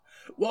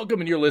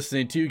Welcome, and you're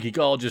listening to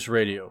Geekologist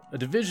Radio, a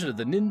division of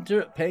the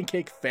Ninja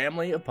Pancake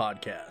family of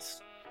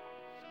podcasts.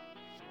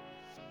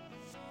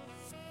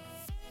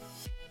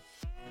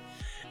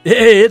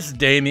 Hey, it's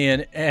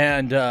Damian,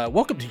 and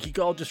welcome to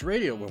Geekologist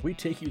Radio, where we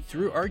take you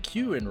through our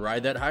queue and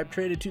ride that hype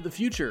train into the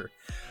future.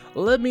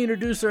 Let me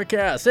introduce our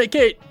cast. Hey,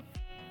 Kate.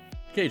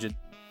 Cajun.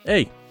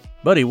 Hey,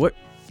 buddy, what?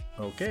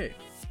 Okay.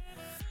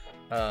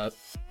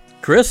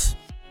 Chris.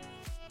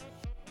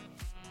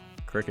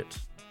 Crickets.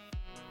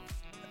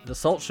 The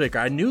salt shaker.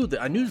 I knew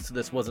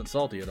this wasn't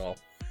salty at all.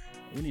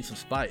 We need some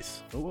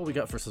spice. What we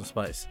got for some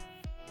spice?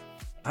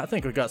 I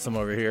think we got some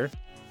over here.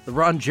 The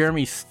Ron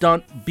Jeremy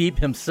stunt beep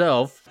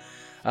himself.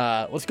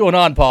 What's going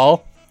on,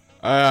 Paul?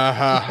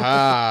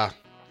 Howdy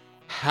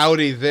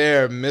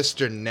there,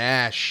 Mr.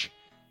 Nash.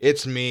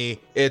 It's me.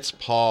 It's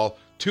Paul.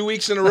 2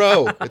 weeks in a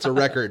row. It's a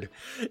record.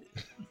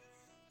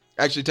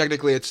 Actually,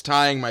 technically, it's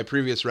tying my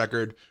previous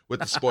record with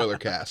the spoiler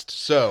cast.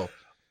 So...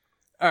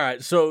 All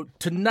right, so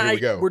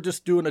tonight we're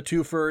just doing a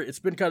twofer. It's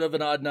been kind of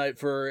an odd night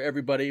for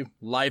everybody.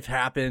 Life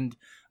happened.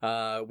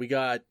 We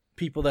got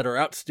people that are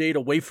outstate,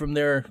 away from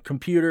their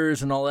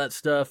computers and all that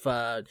stuff.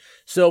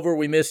 Silver,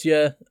 we miss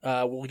you.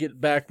 We'll get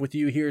back with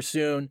you here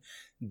soon.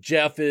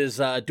 Jeff is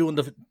doing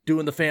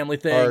the family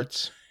thing.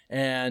 Arts.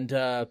 And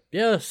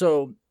yeah,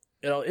 so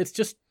it's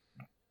just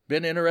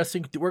been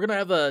interesting. We're gonna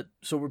have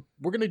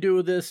we're gonna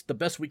do this the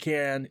best we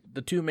can,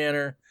 the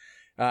two-manner,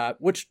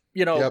 which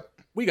Yep.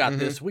 we got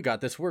this. We got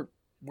this. We're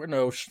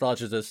no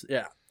slouches. This,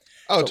 yeah.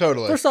 Oh, so,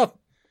 totally. First off,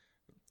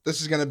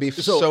 this is going to be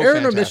so air fantastic.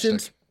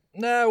 Intermissions.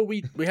 No,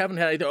 we haven't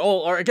had either.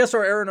 Oh, I guess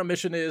our air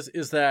intermission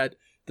is that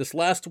this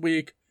last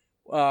week,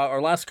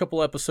 our last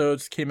couple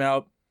episodes came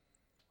out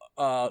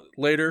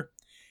later.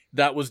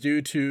 That was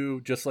due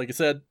to, just like I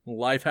said,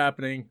 life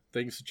happening.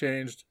 Things have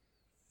changed.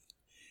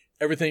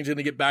 Everything's going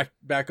to get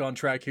back on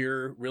track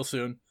here real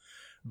soon.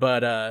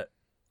 But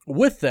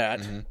with that,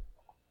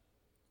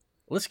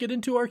 let's get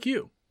into our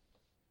queue.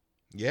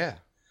 Yeah.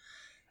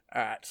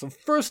 All right, so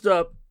first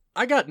up,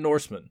 I got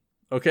Norsemen,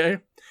 okay?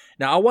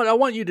 Now, what I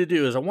want you to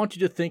do is I want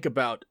you to think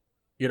about,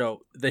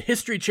 the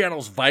History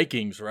Channel's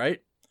Vikings,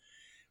 right?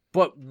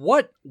 But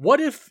what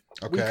if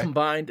we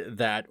combined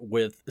that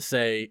with,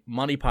 say,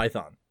 Monty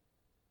Python?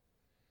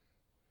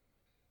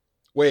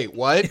 Wait,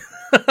 what?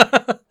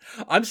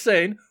 I'm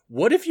saying,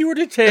 what if you were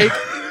to take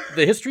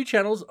the History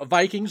Channel's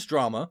Vikings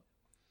drama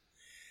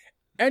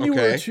and you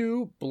were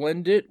to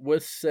blend it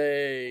with,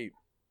 say,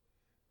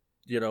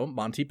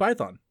 Monty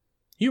Python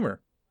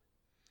humor?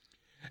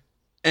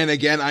 And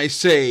again, I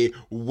say,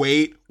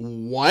 wait,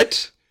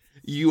 what?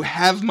 You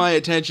have my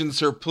attention,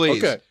 sir,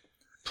 please. Okay.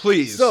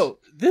 Please. So,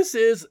 this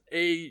is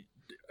in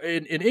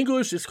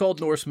English, it's called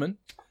Norsemen,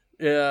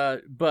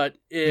 but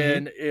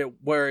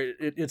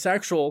its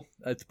actual,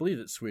 I believe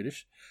it's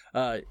Swedish,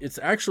 its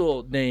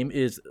actual name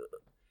is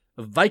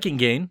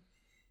Vikingane,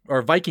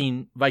 or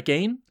Viking.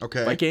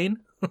 Okay. Viking.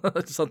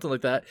 Something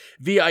like that.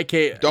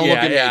 VIK. Don't look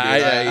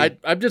at me.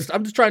 I'm just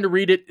trying to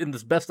read it in the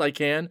best I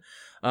can.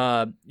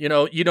 Me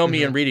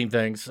in reading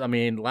things. I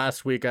mean,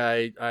 last week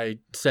I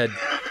said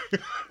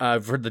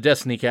for the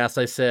Destiny cast,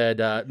 I said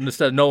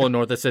instead of Nolan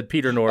North, I said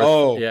Peter North.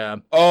 Oh yeah.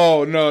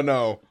 Oh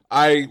no.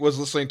 I was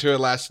listening to it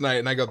last night,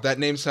 and I go, that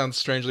name sounds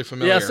strangely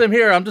familiar. Yeah, same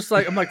here. I'm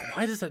like,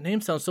 why does that name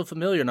sound so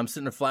familiar? And I'm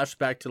sitting there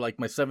flashback to like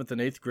my 7th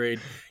and 8th grade,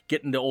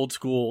 getting the old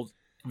school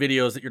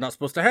videos that you're not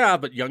supposed to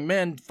have, but young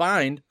men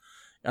find.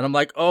 And I'm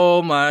like,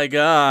 oh my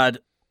God,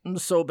 I'm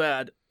so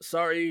bad.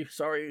 Sorry.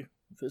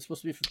 It's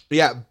supposed to be.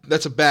 Yeah,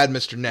 that's a bad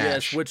Mr.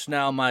 Nash. Yes, which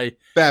now boy.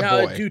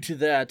 Due to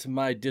that,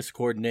 my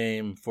Discord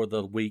name for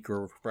the week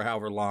or for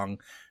however long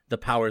the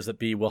powers that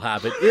be will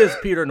have it is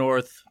Peter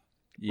North.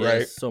 Yes,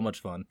 right. So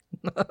much fun.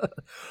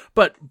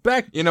 But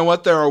back. You know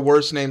what? There are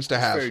worse names to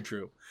have. Very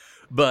true.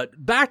 But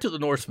back to the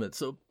Norsemen.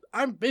 So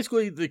I'm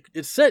basically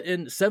it's set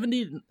in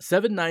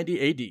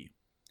 790 AD.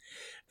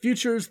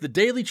 Features the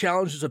daily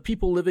challenges of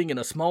people living in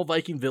a small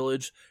Viking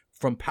village,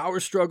 from power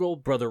struggle,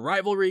 brother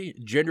rivalry,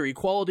 gender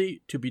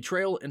equality, to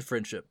betrayal and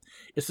friendship.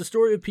 It's the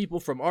story of people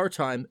from our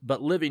time,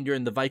 but living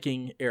during the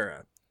Viking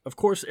era. Of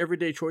course,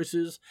 everyday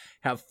choices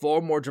have far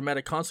more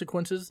dramatic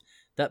consequences.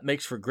 That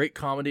makes for great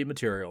comedy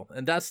material.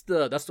 And that's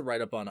the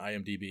write-up on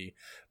IMDb.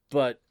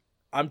 But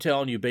I'm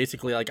telling you,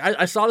 basically, like,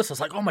 I saw this, I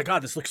was like, oh my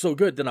God, this looks so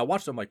good. Then I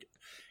watched it, I'm like,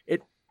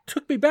 it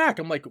took me back.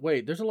 I'm like,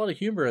 wait, there's a lot of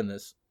humor in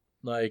this.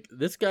 Like,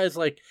 this guy's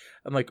like,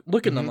 I'm like,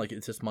 looking, I'm like,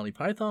 is this Monty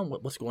Python?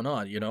 What's going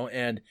on,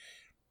 And,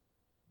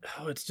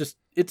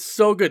 it's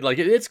so good. Like,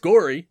 it's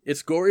gory.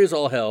 It's gory as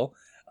all hell.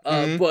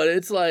 But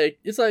it's like,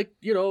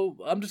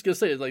 I'm just going to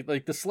say it,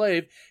 like the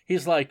slave,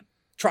 he's like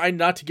trying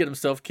not to get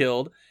himself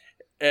killed.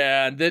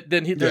 And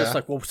then there's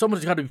like, well,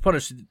 someone's got to be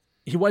punished.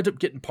 He winds up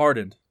getting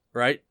pardoned,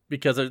 right?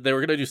 Because they were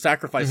going to do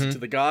sacrifices to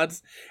the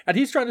gods. And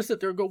he's trying to sit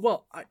there and go,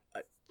 well,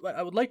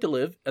 I would like to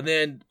live. And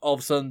then all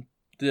of a sudden,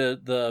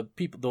 the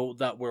people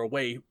that were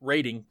away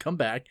raiding come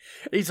back.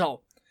 And he's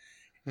all,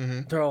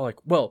 they're all like,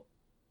 well,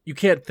 you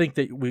can't think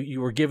that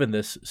you were given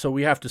this, so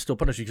we have to still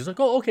punish you. He's like,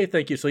 oh, okay,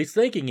 thank you. So he's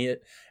thanking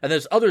it. And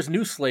there's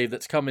new slave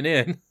that's coming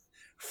in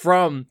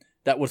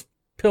that was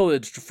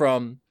pillaged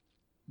from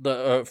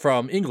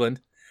from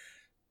England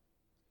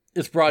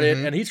is brought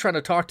in, and he's trying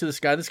to talk to this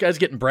guy. This guy's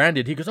getting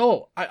branded. He goes,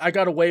 "Oh, I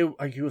got away.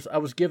 I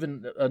was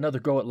given another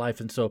go at life,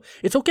 and so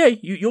it's okay.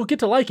 You'll get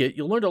to like it.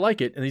 You'll learn to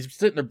like it." And he's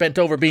sitting there bent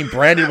over, being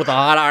branded with a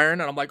hot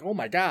iron, and I'm like, "Oh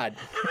my god!"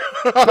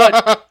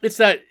 But it's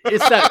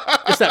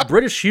that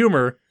British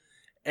humor,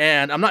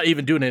 and I'm not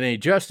even doing it any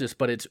justice.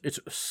 But it's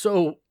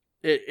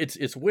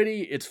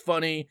witty. It's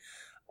funny.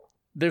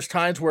 There's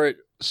times where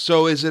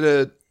So is it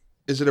a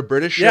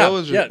British show, or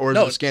is it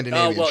a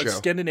Scandinavian show? It's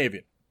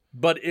Scandinavian.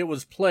 But it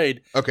was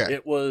played. Okay.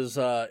 It was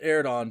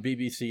aired on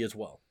BBC as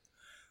well.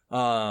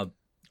 Okay.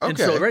 And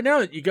so right now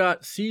you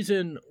got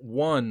season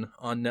 1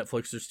 on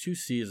Netflix. There's 2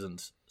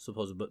 seasons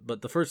supposedly,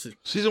 but the first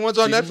season 1's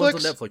on Netflix.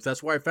 One's on Netflix.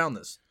 That's where I found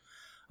this.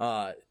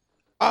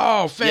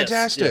 Oh,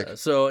 fantastic! Yes, yeah.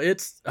 So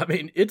it's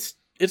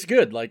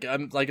good. Like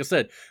I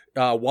said,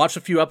 watch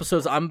a few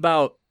episodes. I'm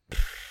about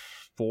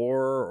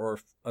 4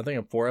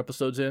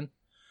 episodes in.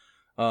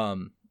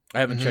 I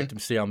haven't checked to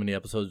see how many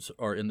episodes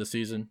are in the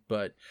season,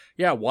 but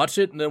yeah, watch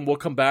it, and then we'll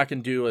come back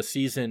and do a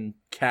season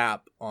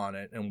cap on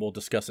it, and we'll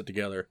discuss it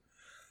together.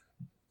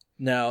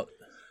 Now,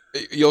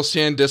 you'll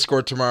see in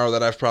Discord tomorrow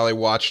that I've probably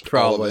watched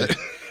all of it.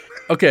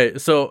 Okay,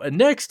 so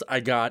next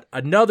I got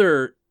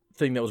another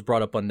thing that was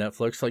brought up on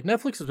Netflix. Like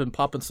Netflix has been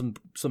popping some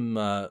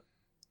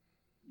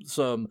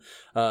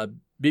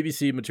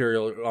BBC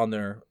material on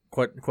there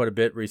quite a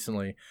bit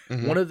recently.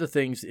 One of the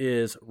things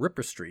is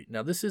Ripper Street.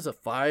 Now this is a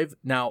 5.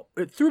 Now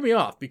it threw me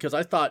off because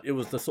I thought it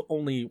was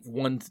only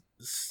one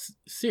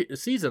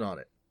season on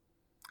it,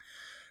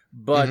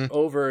 but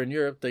over in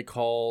Europe they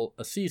call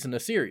a season a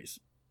series.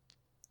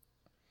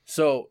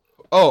 So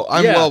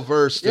I'm well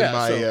versed in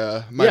my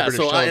British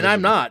television. And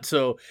I'm not.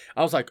 So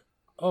I was like,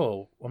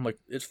 I'm like,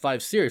 it's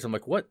 5 series. I'm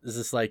like, what is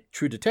this, like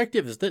True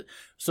Detective? Is that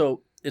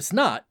so? It's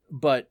not,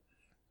 but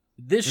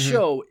this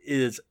show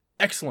is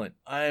excellent.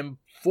 I'm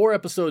 4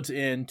 episodes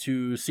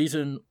into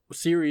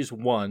series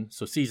 1,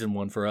 so season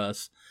 1 for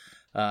us.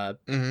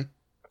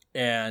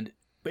 And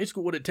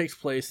basically what it takes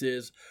place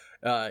is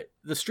the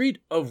street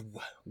of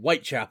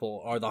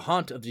Whitechapel are the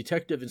haunt of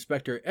Detective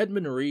Inspector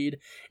Edmund Reed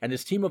and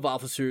his team of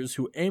officers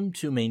who aim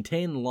to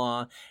maintain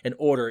law and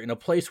order in a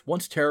place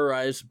once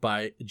terrorized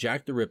by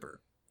Jack the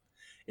Ripper.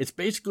 It's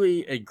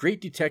basically a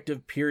great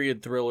detective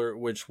period thriller,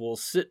 which will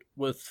sit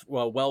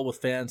well with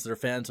fans that are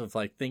fans of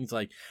like things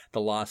like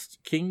The Lost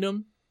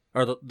Kingdom,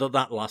 or the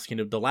not Lost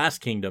Kingdom, The Last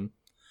Kingdom,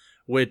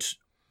 which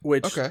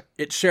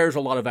it shares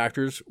a lot of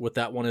actors with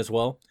that one as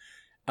well.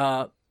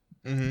 And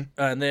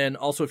then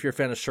also, if you're a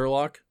fan of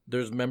Sherlock,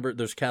 there's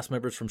cast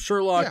members from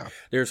Sherlock. Yeah.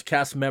 There's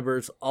cast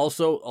members,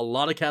 also a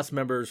lot of cast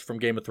members from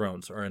Game of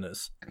Thrones are in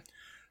this.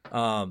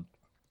 Okay.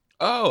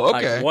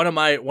 Like one of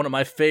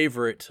my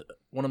favorite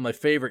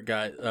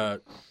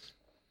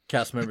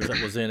cast members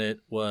that was in it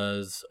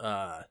was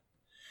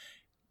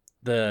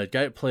the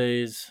guy that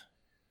plays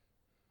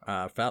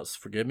Faust.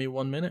 Forgive me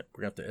 1 minute.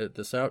 We're gonna have to edit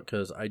this out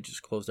because I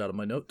just closed out of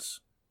my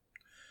notes.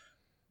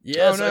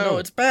 Yes, I know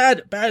it's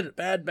bad.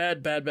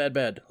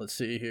 Let's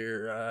see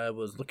here. I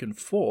was looking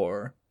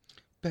for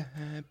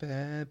bad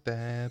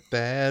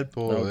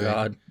boy. Oh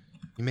God,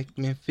 you make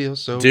me feel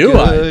so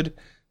good.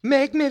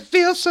 Make me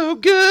feel so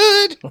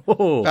good.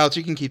 Oh. Fouts,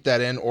 you can keep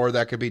that in, or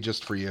that could be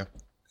just for you.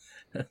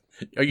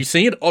 Are you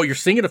singing? Oh, you're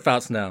singing to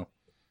Fouts now.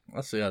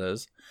 Let's see how it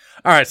is.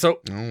 All right, so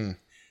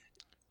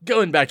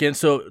going back in,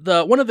 so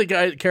one of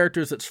the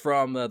characters that's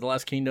from The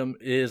Last Kingdom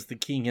is the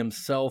king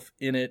himself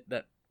in it.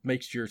 That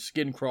makes your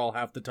skin crawl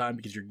half the time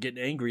because you're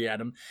getting angry at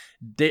him.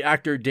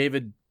 Actor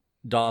David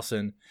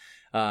Dawson,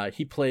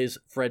 he plays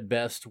Fred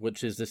Best,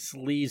 which is the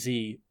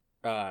sleazy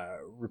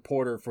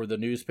reporter for the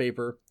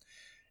newspaper.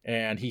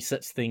 And he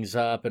sets things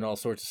up and all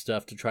sorts of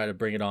stuff to try to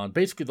bring it on.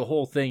 Basically, the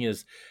whole thing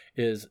is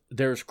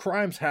there's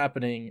crimes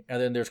happening,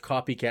 and then there's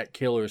copycat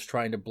killers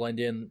trying to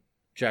blend in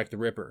Jack the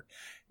Ripper.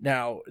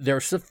 Now,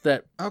 there's stuff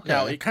that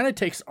now it kind of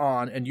takes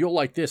on, and you'll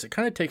like this. It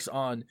kind of takes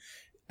on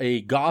a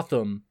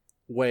Gotham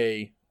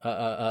way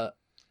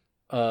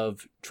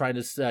of trying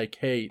to say, like,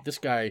 hey, this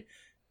guy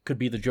could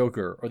be the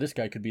Joker, or this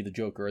guy could be the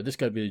Joker, or this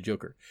guy could be the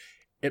Joker.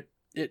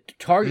 It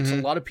targets a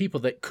lot of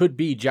people that could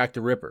be Jack the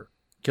Ripper.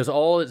 Because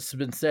all it's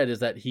been said is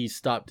that he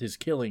stopped his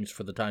killings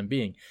for the time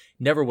being.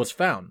 Never was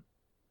found.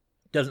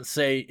 Doesn't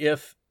say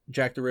if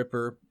Jack the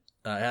Ripper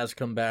has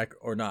come back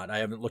or not. I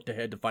haven't looked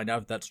ahead to find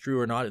out if that's true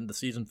or not in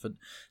the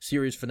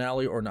series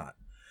finale or not.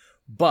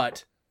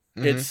 But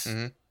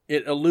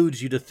it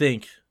alludes you to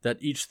think that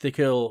each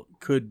kill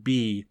could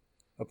be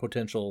a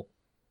potential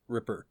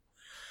Ripper.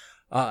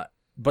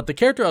 But the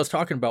character I was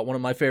talking about, one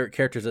of my favorite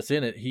characters that's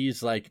in it,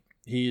 he's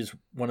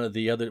one of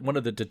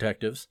the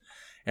detectives.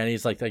 And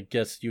he's like, I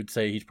guess you'd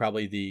say he's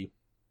probably the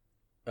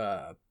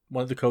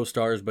one of the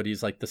co-stars, but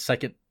he's like the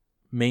second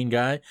main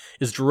guy,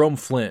 is Jerome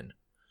Flynn.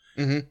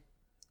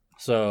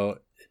 So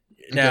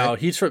now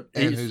who's Jerome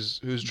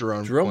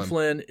Flynn? Jerome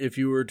Flynn, if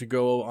you were to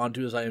go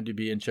onto his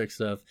IMDb and check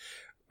stuff,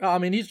 I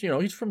mean, he's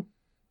from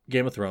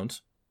Game of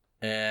Thrones,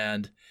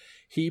 and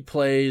he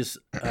plays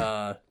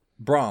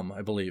Brom,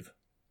 I believe.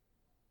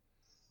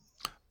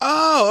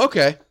 Oh,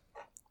 okay.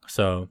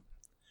 So,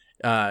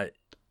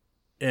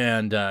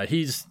 and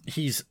he's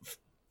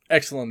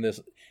excellent in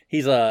this.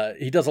 He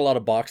does a lot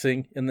of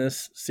boxing in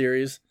this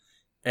series,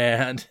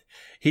 and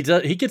he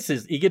gets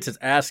his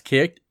ass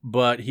kicked,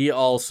 but he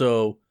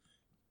also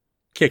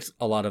kicks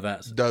a lot of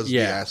ass. The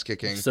ass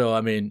kicking. So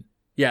I mean,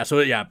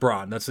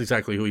 Bronn. That's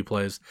exactly who he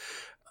plays.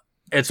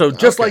 And so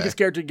just like his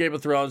character in Game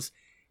of Thrones,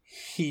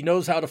 he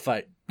knows how to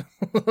fight,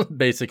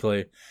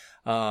 basically.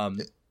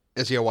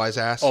 Is he a wise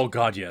ass? Oh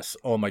God, yes.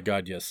 Oh my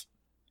God, yes.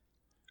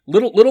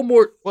 Little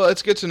more. Well,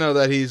 it's good to know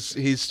that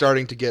he's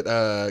starting to get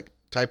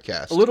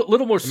typecast. A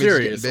little more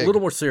serious. A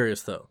little more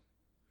serious though.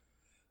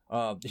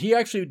 He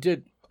actually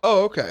did.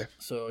 Oh, okay.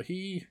 So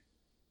he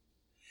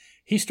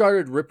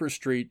started Ripper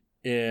Street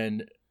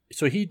in.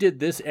 So he did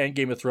this and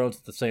Game of Thrones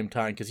at the same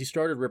time because he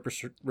started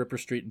Ripper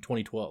Street in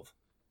 2012.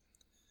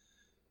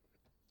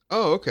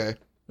 Oh, okay.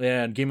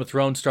 And Game of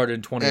Thrones started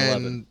in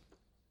 2011.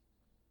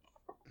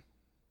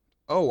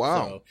 Oh,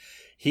 wow. So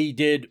he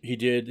did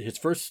his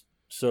first.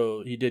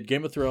 So he did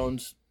Game of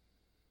Thrones,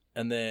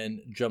 and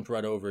then jumped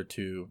right over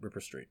to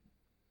Ripper Street.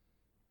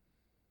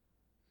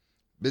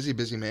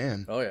 Busy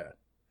man. Oh yeah.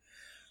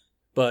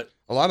 But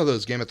a lot of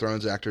those Game of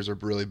Thrones actors are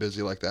really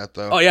busy like that,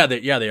 though. Oh yeah,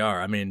 they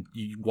are. I mean,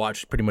 you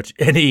watch pretty much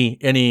any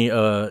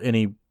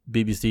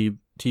BBC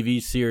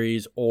TV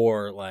series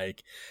or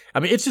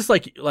it's just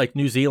like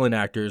New Zealand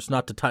actors.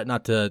 Not to try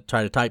to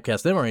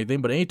typecast them or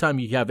anything, but anytime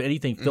you have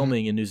anything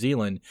filming in New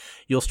Zealand,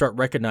 you'll start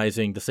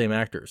recognizing the same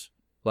actors.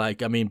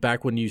 Like, I mean,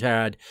 back when you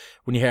had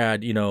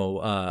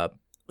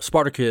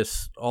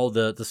Spartacus, all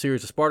the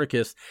series of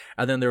Spartacus,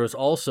 and then there was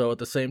also at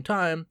the same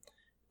time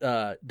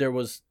there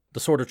was The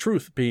Sword of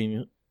Truth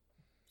being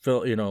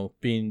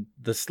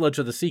the Sledge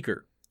of the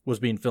Seeker was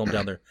being filmed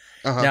down there.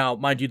 Now,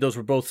 mind you, those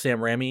were both Sam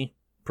Raimi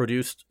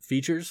produced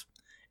features,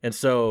 and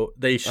so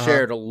they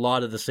shared a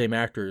lot of the same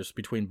actors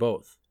between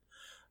both,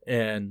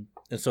 and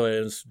so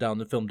it was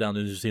filmed down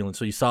in New Zealand.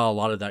 So you saw a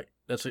lot of that.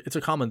 It's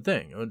a common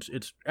thing.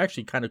 It's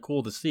actually kind of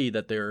cool to see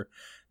that their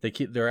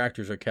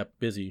actors are kept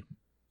busy,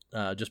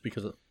 just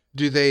because of.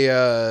 Do they?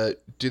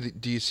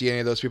 Do you see any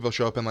of those people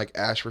show up in like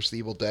Ash vs. the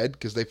Evil Dead?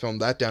 Because they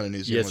filmed that down in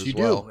New Zealand as well. Yes,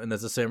 you do, and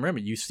that's the Sam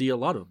Raimi. You see a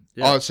lot of them.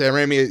 Yeah. Oh, Sam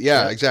Raimi.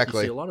 Yeah,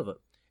 exactly. You see a lot of it.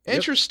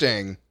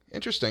 Interesting.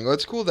 Well,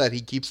 it's cool that he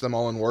keeps them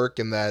all in work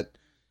and that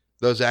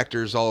those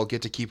actors all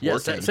get to keep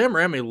working. Sam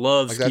Raimi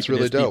loves keeping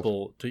his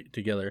people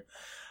together.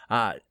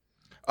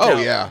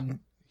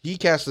 He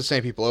casts the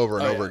same people over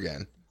and over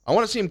again. I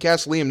want to see him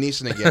cast Liam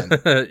Neeson again.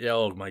 Yeah,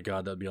 oh my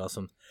God, that'd be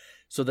awesome.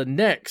 So the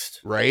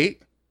next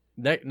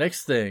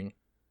thing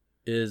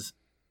is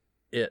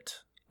It.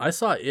 I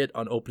saw It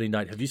on opening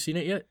night. Have you seen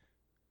it yet?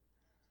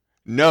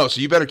 No,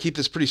 so you better keep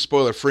this pretty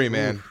spoiler free,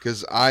 man,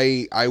 because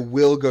I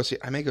will go see.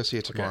 I may go see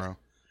it tomorrow. Okay.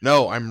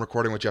 No, I'm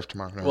recording with Jeff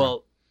tomorrow.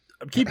 No.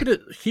 I'm keeping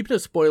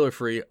it spoiler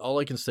free. All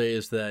I can say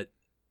is that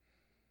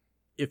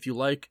if you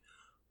like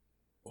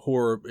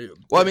horror,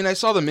 well, I mean, I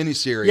saw the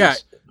miniseries. Yeah.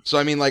 So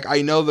I mean,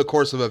 I know the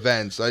course of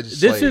events.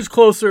 This is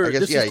closer.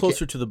 This is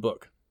closer to the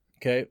book.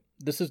 Okay,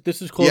 this is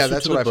closer to the book. Yeah,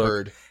 that's what I've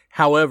heard.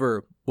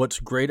 However, what's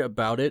great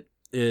about it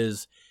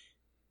is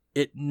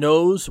it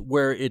knows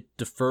where it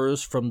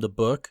differs from the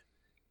book,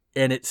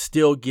 and it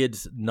still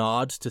gives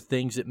nods to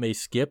things it may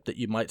skip that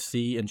you might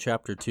see in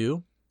chapter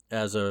 2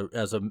 as a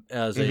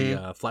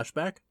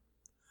flashback.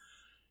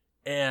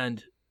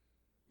 And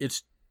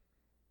it's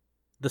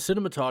the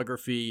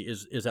cinematography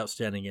is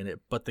outstanding in it,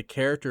 but the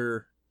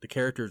characters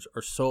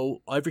are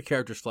every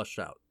character's fleshed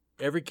out.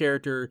 Every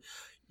character,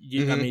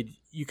 I mean,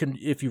 you can,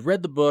 if you've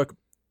read the book,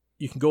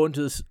 you can go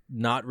into this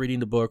not reading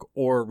the book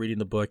or reading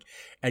the book,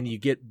 and you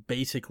get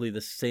basically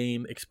the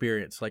same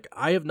experience. Like,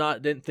 I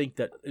didn't think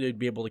that it'd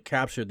be able to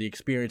capture the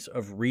experience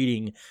of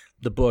reading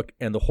the book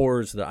and the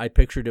horrors that I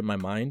pictured in my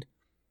mind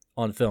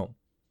on film.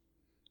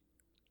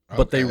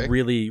 But they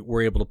really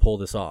were able to pull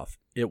this off.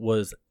 It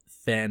was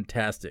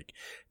fantastic.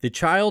 The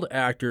child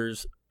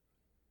actors,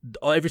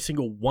 every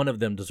single one of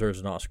them deserves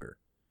an Oscar.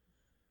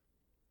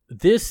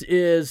 This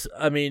is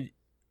a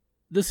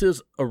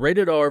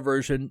rated R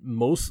version.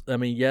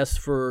 Yes,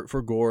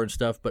 for gore and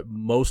stuff, but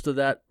most of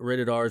that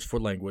rated R is for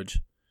language.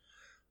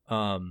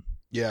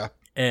 Yeah.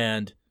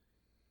 And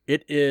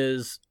it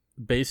is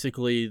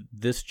basically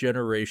this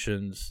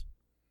generation's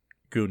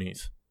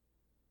Goonies.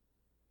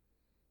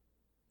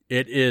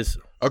 It is.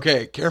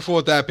 Okay, careful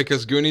with that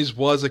because Goonies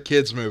was a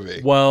kid's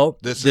movie. Well,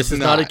 this is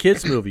not a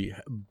kid's movie,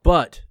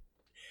 but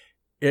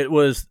it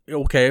was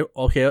okay.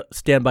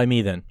 Stand By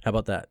Me then. How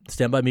about that?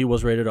 Stand By Me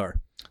was rated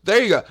R.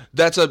 There you go.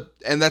 That's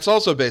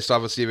also based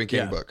off a Stephen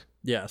King book.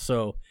 Yeah.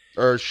 So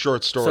or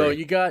short story. So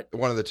you got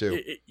one of the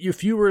two.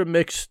 If you were to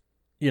mix,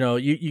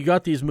 you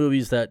got these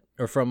movies that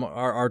are from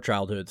our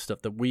childhood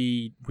stuff that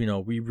we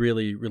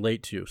really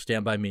relate to.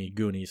 Stand By Me,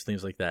 Goonies,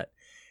 things like that.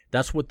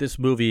 That's what this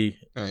movie.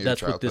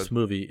 What this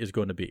movie is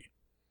going to be.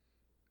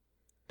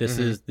 This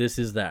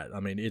is that. I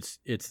mean, it's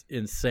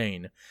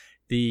insane.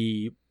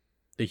 The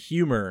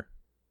humor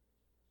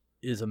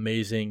is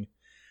amazing,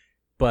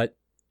 but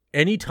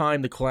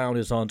anytime the clown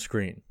is on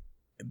screen,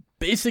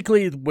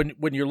 basically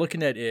when you're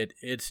looking at it,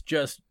 it's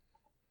just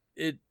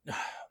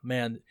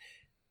man.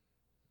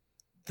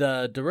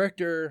 The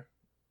director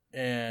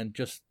and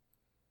just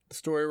the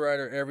story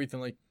writer, everything.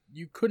 Like,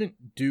 you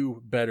couldn't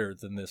do better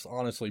than this,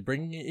 honestly.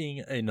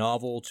 Bringing a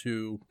novel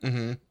to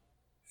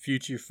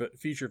feature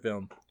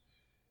film.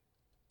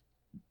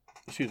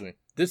 Excuse me.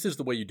 This is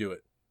the way you do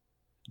it.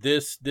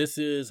 This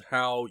is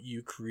how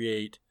you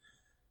create.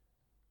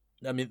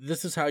 I mean,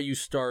 this is how you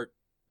start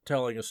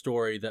telling a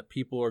story that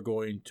people are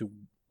going to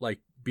like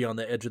be on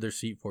the edge of their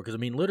seat for. Because I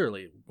mean,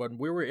 literally, when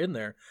we were in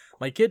there,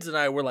 my kids and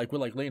I were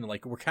leaning,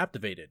 like we're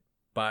captivated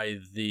by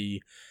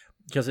the.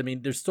 Because I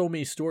mean, there's so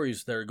many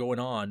stories that are going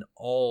on,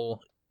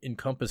 all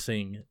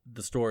encompassing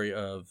the story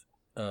of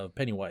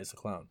Pennywise the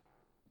clown.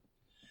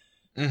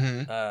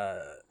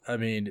 I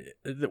mean,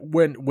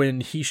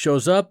 when he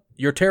shows up,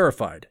 you're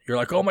terrified. You're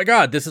like, oh my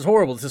God, this is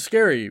horrible. This is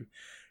scary.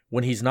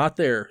 When he's not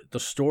there, the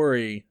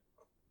story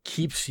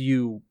keeps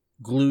you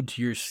glued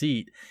to your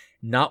seat,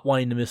 not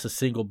wanting to miss a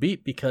single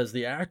beat, because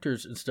the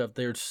actors and stuff,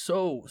 they're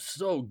so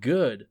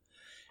good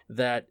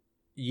that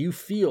you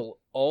feel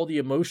all the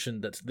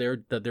emotion that they're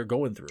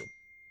going through.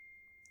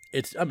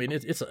 It's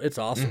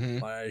awesome.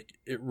 Like,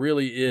 it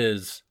really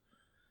is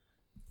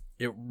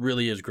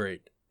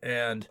great.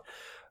 And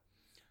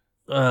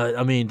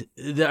I mean,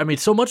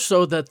 so much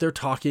so that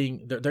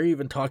they're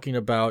even talking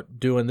about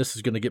doing, this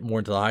is going to get more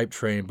into the hype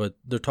train, but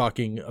they're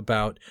talking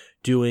about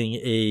doing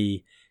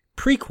a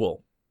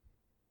prequel.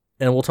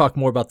 And we'll talk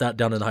more about that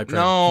down in the hype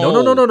train. No.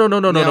 We'll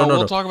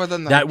talk about that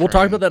in the hype train. We'll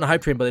talk about that in the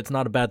hype train, but it's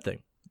not a bad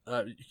thing.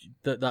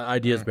 The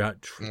idea is behind.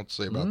 We'll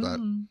see about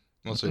that.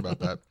 We'll see about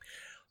that.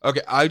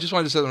 Okay, I just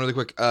wanted to say something really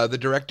quick. The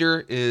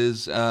director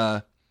is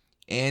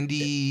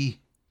Andy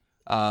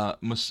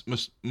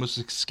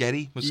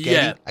Muschietti.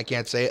 Yeah. I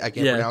can't say it. I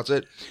can't pronounce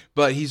it.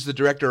 But he's the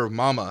director of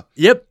Mama.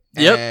 Yep.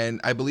 And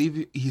I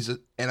believe he's a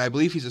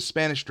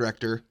Spanish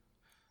director.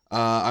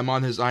 I'm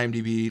on his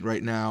IMDb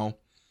right now.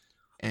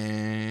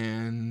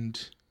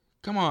 And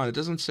come on, it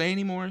doesn't say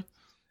anymore.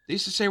 They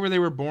used to say where they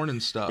were born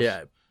and stuff.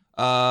 Yeah.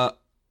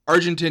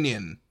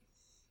 Argentinian.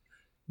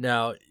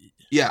 Now.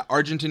 Yeah,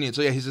 Argentinian.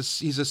 So yeah,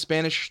 he's a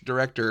Spanish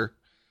director,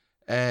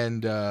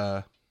 and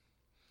I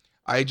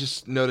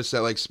just noticed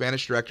that like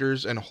Spanish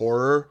directors and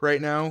horror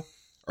right now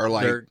are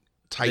like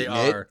tight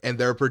knit, and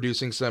they're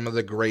producing some of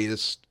the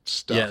greatest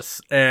stuff.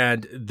 Yes,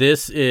 and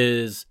this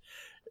is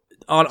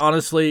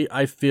honestly,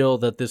 I feel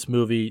that this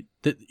movie.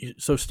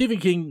 So Stephen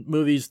King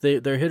movies,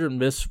 they're hit or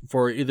miss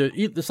for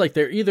it's like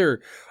they're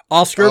either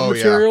Oscar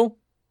material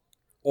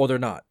or they're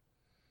not.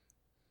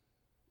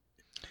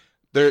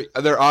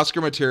 They're Oscar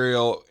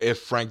material if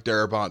Frank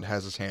Darabont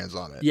has his hands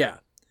on it. Yeah.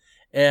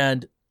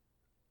 And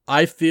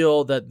I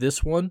feel that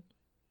this one,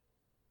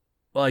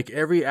 like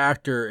every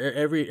actor,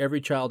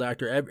 every child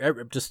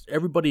actor, just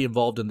everybody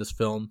involved in this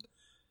film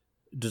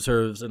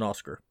deserves an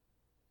Oscar.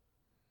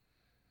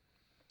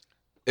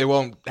 It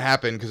won't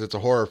happen because it's a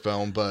horror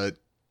film, but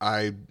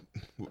it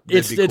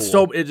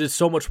is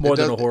so much more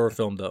than a horror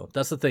film, though.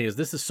 That's the thing, is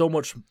this is so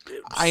much.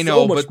 I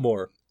know, so much but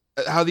more.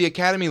 How the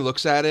Academy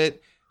looks at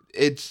it.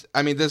 That's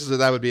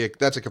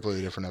a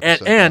completely different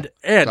episode. And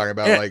talking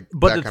about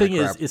but the thing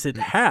is it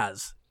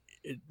has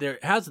in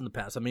the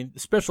past. I mean,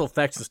 special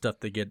effects and stuff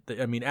they get.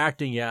 I mean,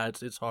 acting,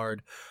 it's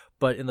hard,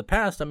 but in the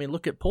past, I mean,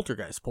 look at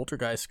Poltergeist.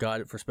 Poltergeist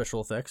got it for special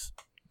effects.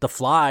 The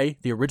Fly,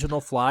 the original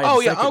Fly.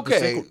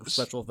 The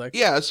special effects.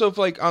 Yeah, so if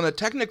like on a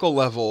technical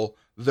level,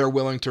 they're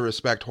willing to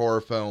respect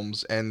horror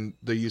films and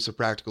the use of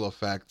practical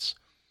effects,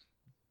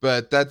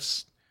 but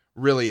that's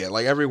really it.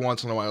 Like every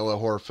once in a while a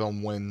horror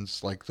film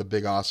wins like the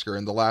big Oscar,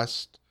 and the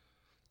last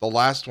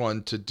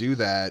one to do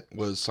that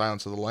was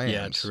Silence of the Lambs.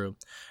 Yeah, true.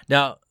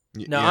 Now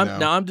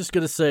I'm just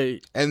going to say,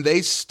 and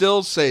they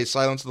still say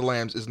Silence of the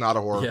Lambs is not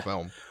a horror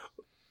film.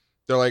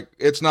 They're like,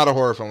 it's not a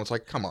horror film. It's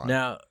like, come on.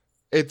 Now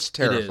it's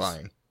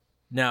terrifying.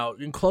 Now,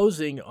 in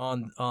closing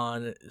on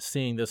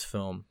seeing this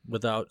film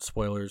without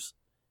spoilers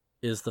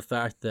is the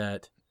fact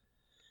that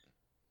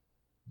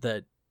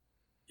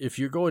if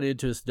you're going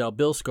into this now,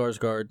 Bill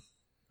Skarsgård,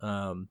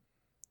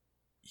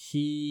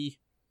 he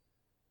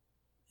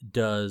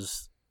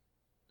does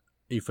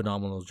a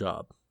phenomenal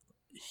job.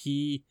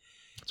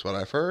 That's what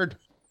I've heard.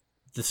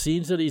 The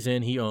scenes that he's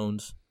in, he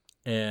owns,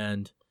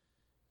 and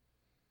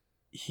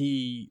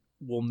he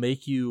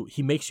makes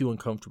you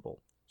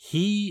uncomfortable.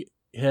 He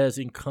has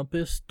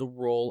encompassed the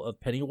role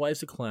of Pennywise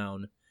the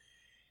Clown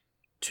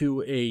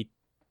to a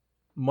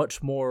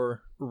much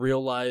more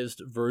realized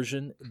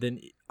version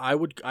than I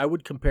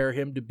would compare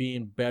him to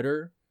being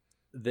better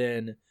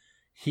than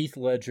Heath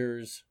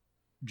Ledger's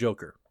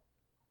Joker.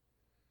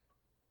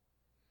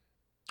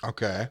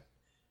 Okay.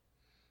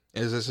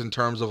 Is this in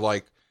terms of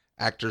like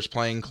actors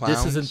playing clowns?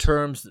 This is in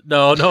terms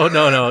no.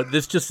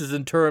 This just is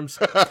in terms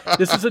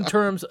this is in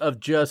terms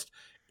of just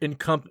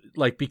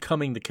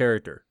becoming the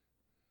character.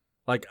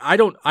 Like I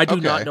do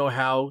not know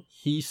how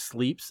he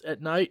sleeps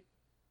at night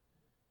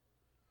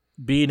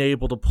being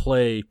able to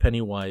play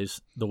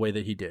Pennywise the way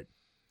that he did.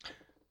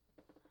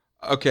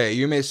 Okay,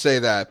 you may say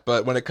that,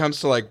 but when it comes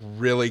to like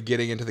really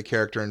getting into the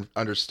character and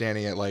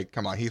understanding it, like,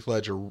 come on, Heath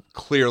Ledger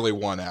clearly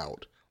won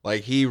out.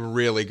 Like, he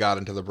really got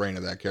into the brain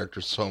of that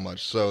character so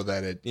much so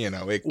that it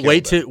killed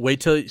wait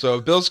till. So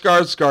if Bill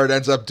Skarsgård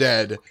ends up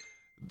dead,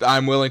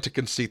 I'm willing to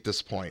concede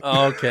this point.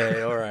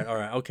 Okay, all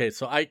right. Okay,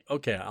 so I'll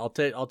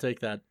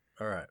take that.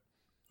 All right.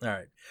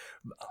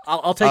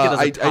 I'll take it as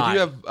a tie. I do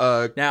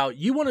have. Now,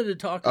 you wanted to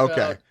talk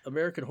about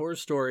American Horror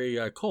Story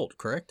Cult,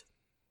 correct?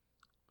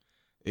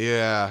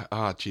 Yeah.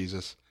 Oh,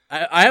 Jesus.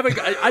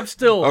 I'm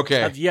still okay.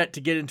 have yet to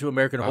get into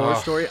American Horror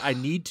Story. I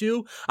need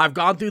to. I've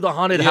gone through the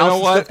haunted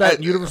house stuff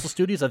at Universal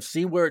Studios. I've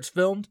seen where it's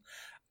filmed.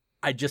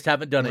 I just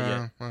haven't done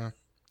it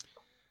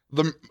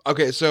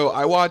yet. So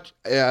I watched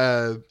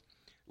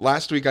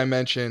last week. I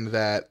mentioned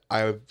that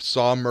I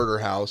saw Murder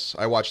House.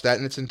 I watched that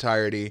in its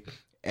entirety,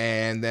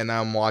 and then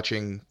I'm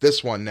watching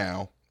this one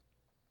now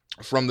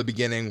from the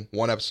beginning,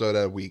 one episode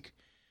a week,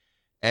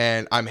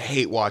 and I'm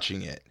hate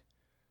watching it.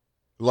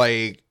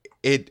 Like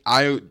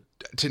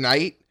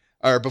tonight.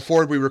 Or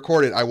before we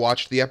recorded, I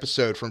watched the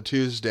episode from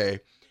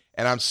Tuesday,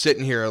 and I'm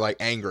sitting here, like,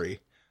 angry.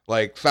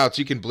 Like, Fouts,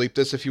 you can bleep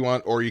this if you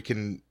want, or you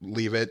can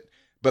leave it.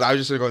 But I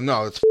was just going to go,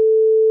 no, it's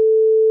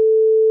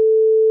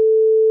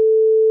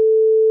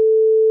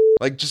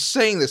like, just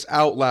saying this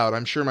out loud,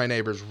 I'm sure my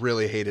neighbors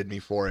really hated me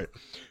for it.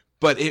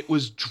 But it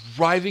was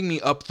driving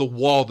me up the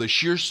wall, the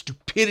sheer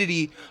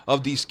stupidity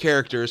of these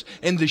characters,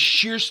 and the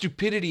sheer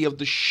stupidity of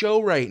the show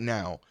right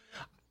now.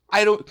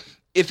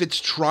 If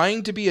it's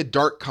trying to be a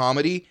dark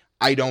comedy,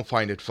 I don't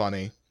find it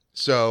funny.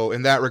 So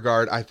in that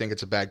regard, I think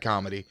it's a bad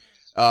comedy.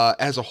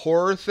 As a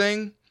horror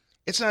thing,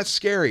 it's not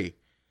scary.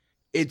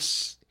 I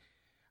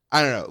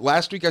don't know.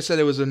 Last week I said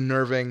it was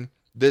unnerving.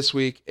 This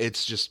week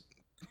it's just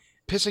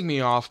pissing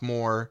me off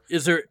more.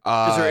 Is there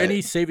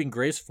any saving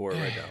grace for it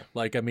right now?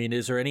 Like, I mean,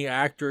 is there any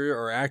actor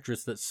or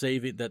actress that's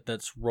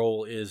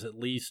role is at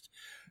least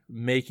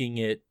making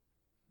it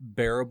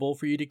bearable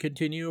for you to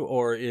continue,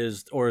 or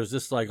is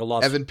this like a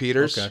loss? Evan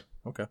Peters.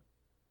 Okay.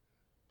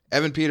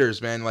 Evan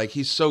Peters, man, like,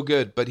 he's so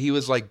good, but he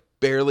was, like,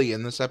 barely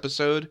in this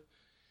episode,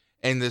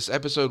 and this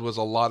episode was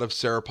a lot of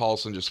Sarah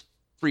Paulson just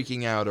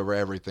freaking out over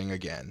everything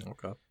again.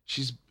 Okay.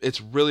 It's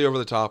really over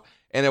the top,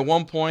 and at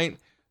one point,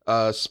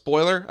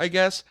 spoiler, I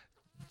guess,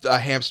 a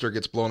hamster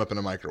gets blown up in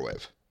a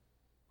microwave.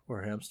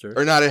 Or a hamster.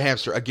 Or not a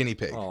hamster, a guinea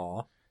pig.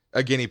 Aw.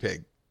 A guinea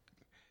pig.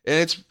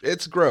 And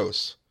it's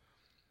gross.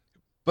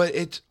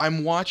 But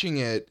I'm watching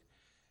it,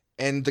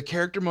 and the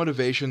character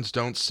motivations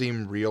don't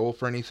seem real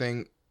for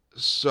anything.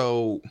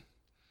 So,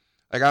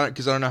 I got it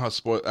because I don't know how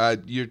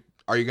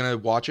are you gonna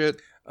watch it?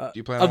 Do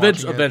you plan on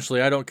watching it?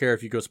 Eventually, I don't care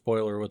if you go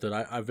spoiler with it.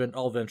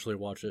 I'll eventually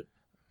watch it.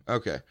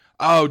 Okay.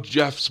 Oh,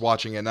 Jeff's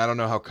watching it, and I don't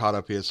know how caught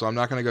up he is, so I'm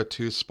not gonna go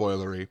too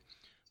spoilery.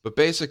 But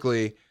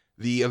basically,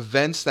 the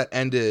events that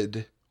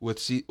ended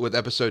with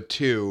episode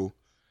 2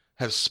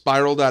 have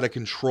spiraled out of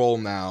control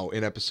now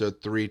in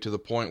episode 3 to the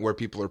point where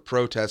people are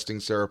protesting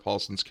Sarah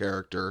Paulson's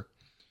character,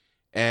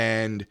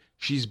 and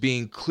she's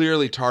being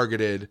clearly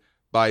targeted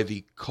by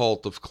the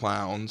cult of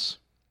clowns.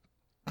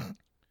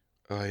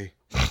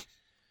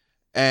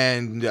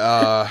 And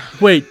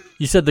wait,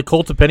 you said the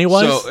cult of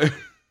Pennywise? So,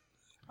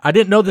 I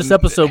didn't know this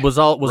episode was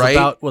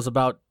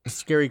about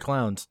scary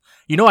clowns.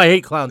 You know I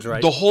hate clowns,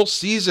 right? The whole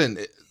season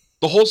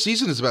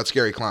is about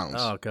scary clowns.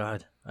 Oh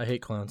God, I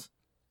hate clowns.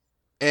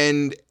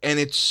 And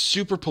it's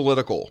super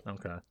political.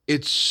 Okay.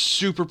 It's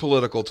super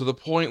political to the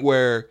point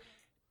where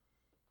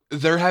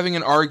they're having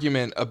an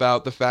argument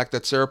about the fact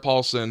that Sarah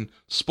Paulson,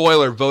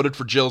 spoiler, voted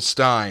for Jill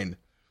Stein.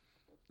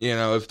 You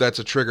know, if that's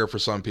a trigger for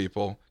some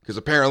people. Because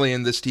apparently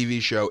in this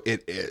TV show,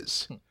 it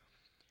is.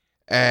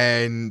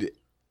 And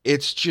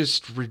it's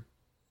just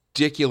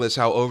ridiculous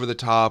how over the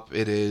top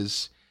it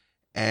is.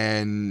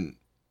 And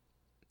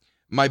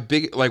one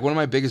of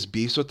my biggest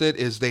beefs with it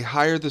is they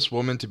hired this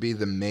woman to be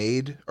the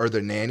maid or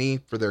the nanny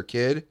for their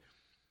kid.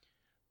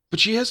 But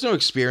she has no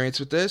experience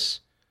with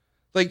this.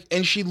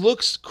 And she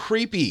looks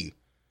creepy.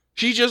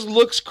 She just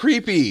looks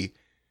creepy.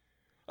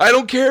 I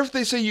don't care if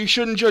they say you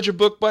shouldn't judge a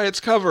book by its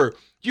cover.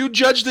 You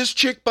judge this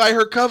chick by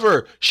her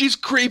cover. She's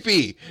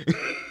creepy.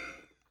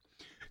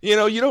 You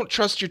don't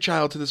trust your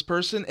child to this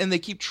person, and they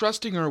keep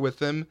trusting her with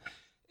them,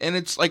 and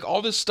it's like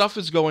all this stuff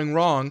is going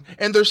wrong,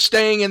 and they're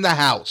staying in the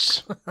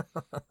house.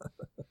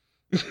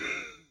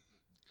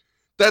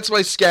 That's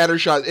my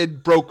scattershot.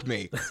 It broke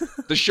me.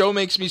 The show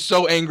makes me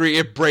so angry,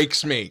 it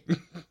breaks me.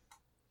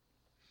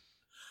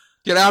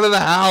 Get out of the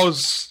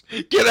house!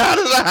 Get out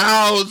of the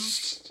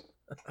house!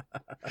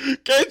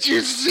 Can't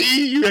you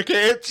see? You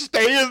can't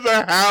stay in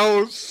the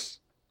house.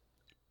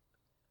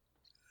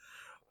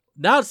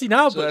 So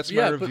that's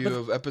my review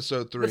of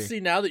episode 3. But see,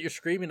 now that you're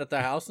screaming at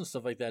the house and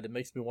stuff like that, it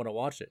makes me want to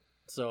watch it.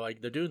 So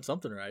they're doing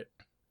something right.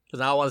 Because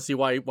now I want to see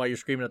why you're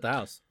screaming at the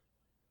house.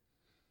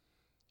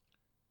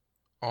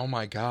 Oh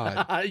my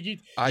God!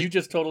 you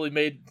just totally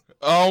made.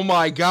 Oh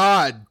my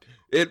God!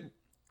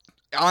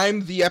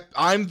 I'm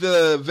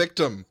the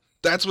victim.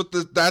 That's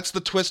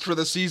the twist for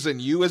the season.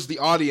 You as the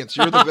audience,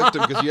 you're the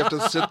victim because you have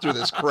to sit through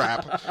this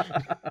crap.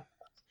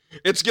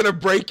 It's gonna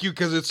break you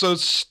because it's so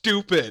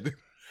stupid.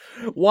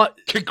 What?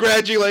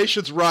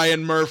 Congratulations,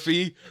 Ryan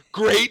Murphy.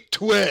 Great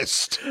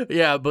twist.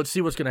 Yeah, but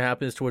see what's going to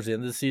happen is towards the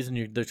end of the season,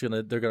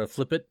 they're gonna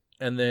flip it,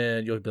 and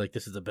then you'll be like,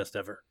 "This is the best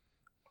ever."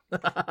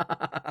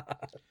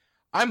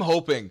 I'm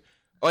hoping.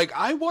 Like,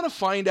 I want to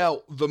find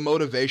out the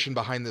motivation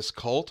behind this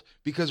cult,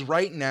 because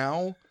right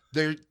now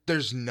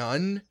there's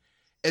none.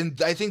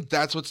 And I think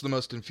that's what's the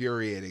most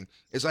infuriating,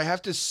 is I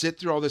have to sit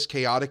through all this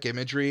chaotic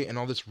imagery and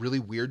all this really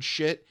weird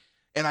shit,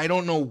 and I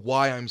don't know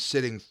why I'm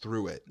sitting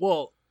through it.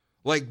 Well,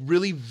 like,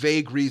 really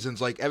vague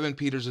reasons. Like, Evan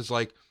Peters is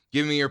like,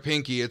 "Give me your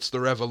pinky, it's the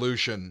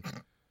revolution."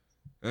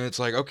 And it's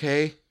like,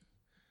 okay,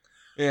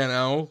 you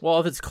know. Well,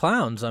 if it's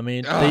clowns, I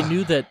mean, they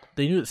knew that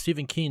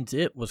Stephen King's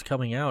It was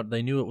coming out.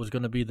 They knew it was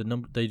going to be the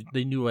number.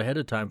 They knew ahead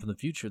of time from the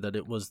future that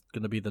it was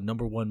going to be the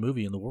 #1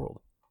 movie in the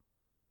world.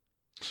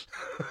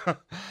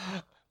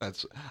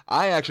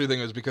 I actually think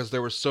it was because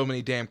there were so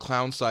many damn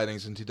clown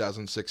sightings in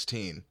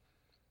 2016.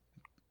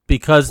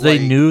 Because they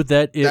knew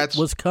that it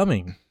was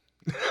coming.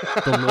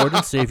 The Lord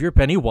and Savior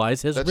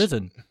Pennywise has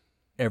risen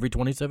every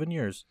 27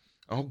 years.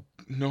 Oh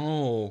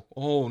no!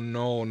 Oh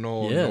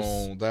no! Yes.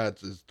 No!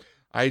 That is.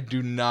 I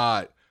do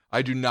not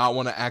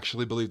want to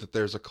actually believe that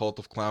there's a cult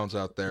of clowns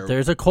out there.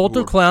 There's a cult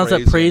of clowns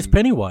that praise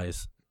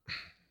Pennywise.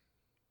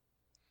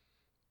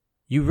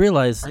 You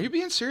realize? Are you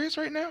being serious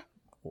right now?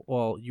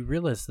 Well, you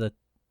realize that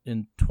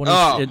in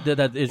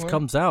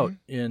comes out,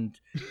 and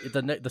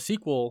the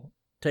sequel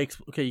takes.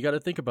 Okay, you got to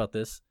think about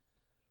this.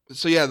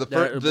 So yeah,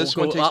 this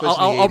one takes place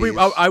in the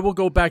 80s. I will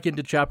go back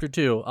into chapter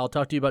 2. I'll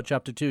talk to you about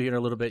chapter 2 here in a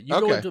little bit. You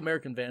go into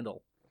American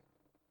Vandal.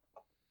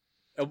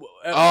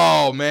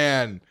 Oh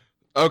man.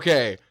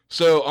 Okay.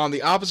 So on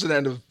the opposite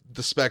end of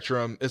the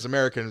spectrum is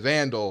American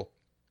Vandal,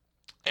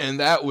 and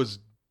that was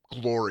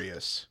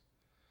glorious.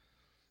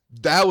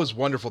 That was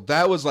wonderful.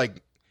 That was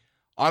like,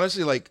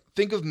 honestly, like,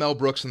 think of Mel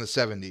Brooks in the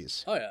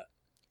 70s. Oh yeah.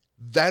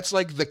 That's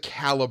like the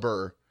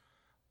caliber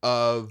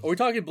of. Are we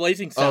talking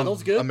Blazing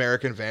Saddles? Good.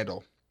 American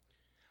Vandal.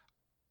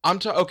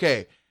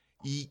 Okay.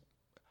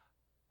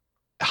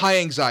 High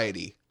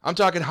anxiety. I'm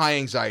talking high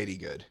anxiety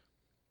good.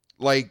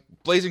 Like,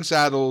 Blazing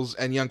Saddles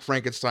and Young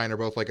Frankenstein are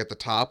both like at the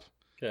top.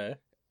 Okay.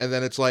 And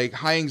then it's like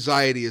High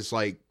Anxiety is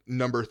like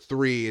number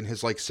 3 in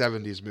his like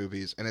 70s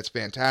movies, and it's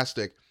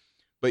fantastic.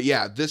 But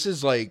yeah, this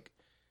is like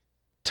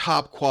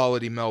top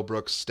quality Mel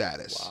Brooks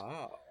status.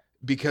 Wow.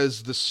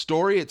 Because the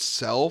story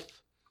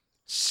itself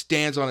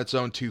stands on its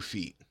own 2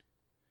 feet.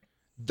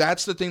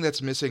 That's the thing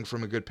that's missing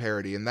from a good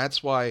parody, and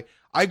that's why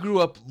I grew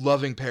up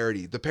loving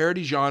parody. The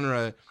parody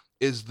genre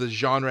is the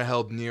genre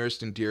held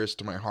nearest and dearest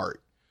to my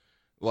heart.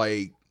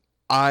 Like,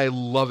 I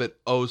love it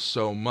oh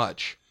so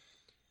much.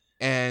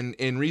 And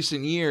in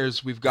recent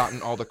years, we've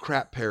gotten all the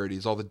crap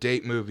parodies, all the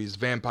date movies,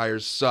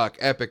 Vampires Suck,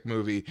 Epic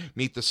Movie,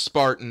 Meet the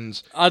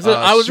Spartans. I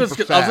was just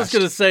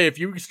gonna say, if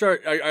you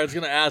start, I was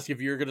gonna ask if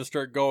you're gonna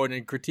start going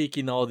and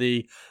critiquing all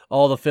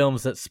the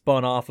films that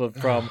spun off of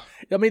from.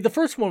 I mean, the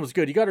first one was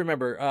good. You got to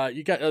remember,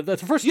 you got the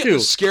first two.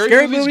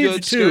 Scary Movie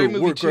good. Scary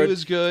Movie 2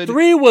 is good.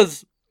 3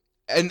 was,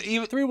 and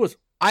even 3 was.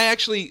 I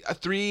actually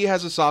 3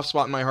 has a soft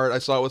spot in my heart. I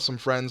saw it with some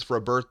friends for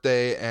a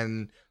birthday,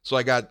 and so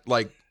I got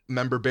like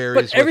member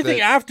berries. But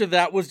everything after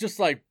that was just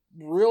like,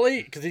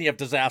 really, because then you have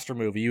Disaster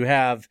Movie. You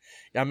have,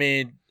 I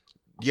mean,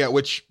 yeah,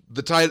 which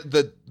the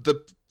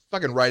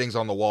fucking writing's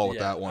on the wall with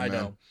that one. I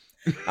know.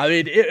 I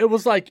mean, it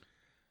was like,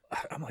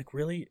 I'm like,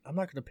 really? I'm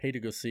not going to pay to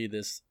go see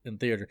this in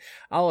theater.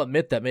 I'll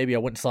admit that maybe I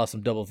went and saw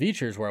some double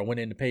features where I went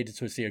in to pay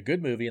to see a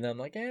good movie, and then I'm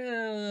like,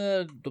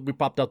 we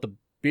popped out the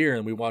beer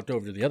and we walked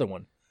over to the other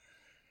one.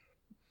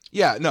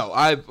 Yeah, no,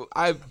 I've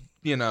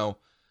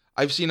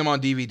seen them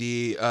on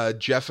DVD.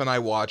 Jeff and I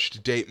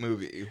watched Date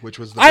Movie, which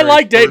was the I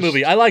like Date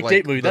Movie.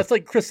 That's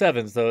like Chris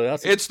Evans, though.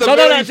 It's the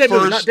very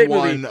first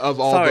one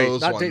of all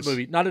those not ones. Date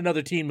Movie. Not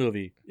Another Teen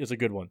Movie is a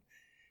good one.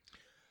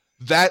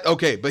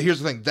 Okay, but here's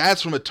the thing.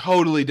 That's from a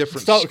totally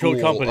different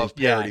school of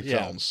parody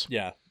films.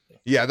 Yeah,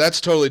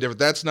 that's totally different.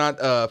 That's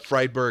not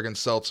Friedberg and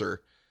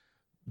Seltzer.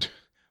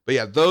 But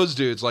yeah, those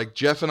dudes, like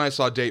Jeff and I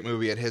saw Date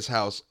Movie at his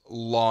house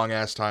long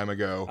ass time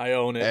ago. I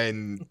own it.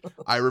 And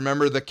I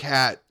remember the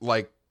cat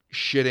like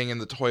shitting in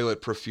the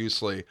toilet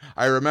profusely.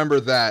 I remember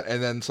that,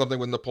 and then something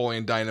with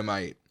Napoleon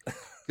Dynamite.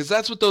 Because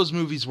that's what those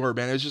movies were,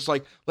 man. It was just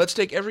like, let's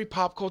take every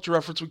pop culture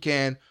reference we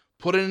can,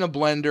 put it in a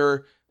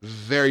blender,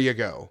 there you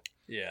go.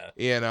 Yeah.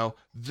 You know,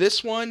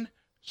 this one,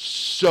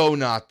 so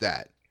not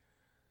that.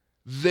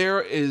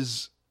 There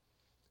is,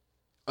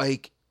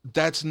 like,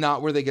 that's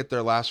not where they get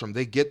their laughs from.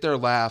 They get their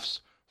laughs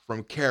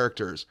from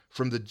characters,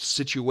 from the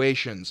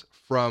situations,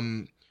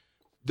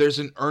 there's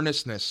an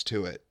earnestness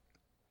to it.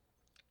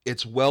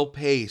 It's well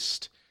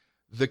paced.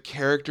 The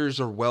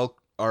characters are well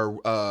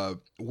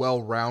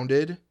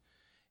rounded,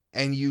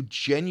 and you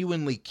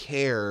genuinely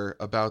care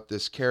about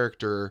this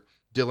character,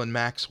 Dylan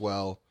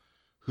Maxwell,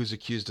 who's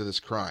accused of this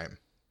crime.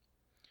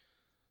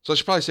 So I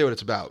should probably say what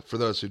it's about for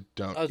those who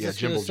don't. I was just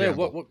going to say,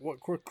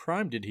 what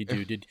crime did he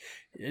do? Did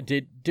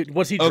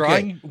was he Okay.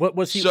 drawing? What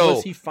was he?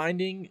 Was he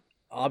finding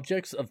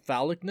objects of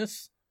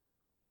phallicness?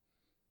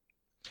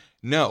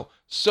 No.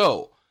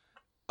 So,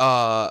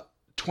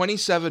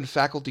 27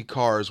 faculty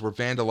cars were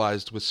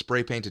vandalized with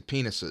spray-painted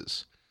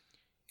penises.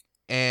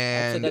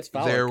 And that's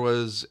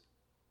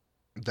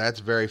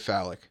very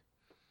phallic.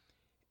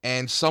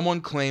 And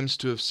someone claims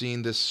to have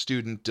seen this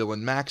student,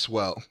 Dylan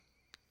Maxwell.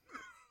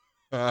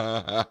 Claims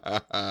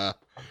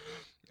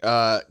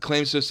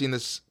to have seen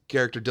this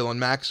character, Dylan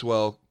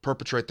Maxwell,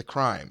 perpetrate the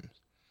crime.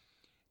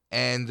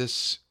 And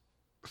this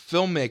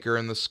filmmaker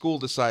in the school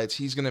decides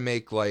he's going to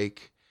make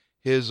like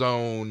his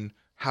own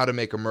How to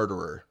Make a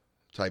Murderer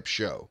type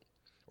show,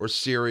 or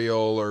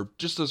serial, or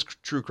just those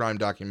true crime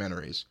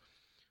documentaries.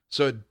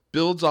 So it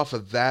builds off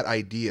of that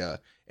idea,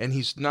 and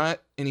he's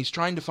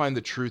trying to find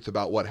the truth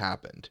about what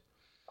happened.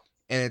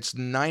 And it's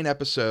 9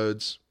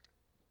 episodes,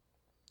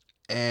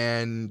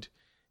 and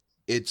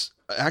it's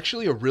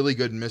actually a really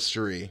good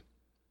mystery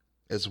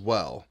as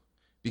well,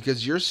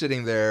 because you're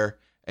sitting there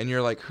and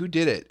you're like, who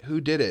did it?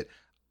 Who did it?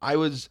 I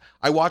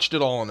watched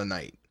it all in a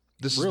night.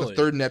 This is the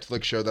third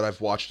Netflix show that I've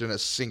watched in a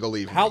single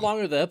evening. How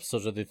long are the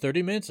episodes? Are they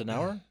 30 minutes, an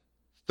hour?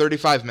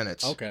 35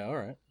 minutes. Okay, all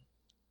right.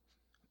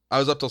 I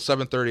was up till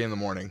 7:30 in the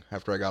morning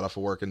after I got off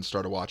of work and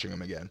started watching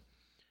them again.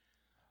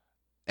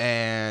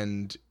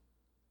 And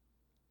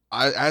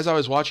as I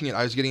was watching it,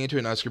 I was getting into it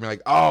and I was screaming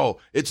like, oh,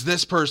 it's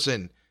this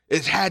person.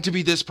 It had to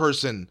be this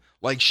person.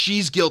 Like,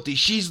 she's guilty.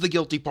 She's the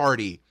guilty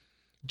party.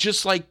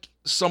 Just like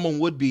someone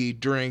would be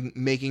during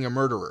Making a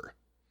Murderer.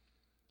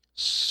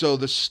 So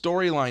the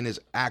storyline is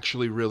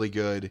actually really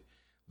good.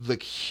 The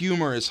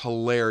humor is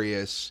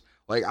hilarious.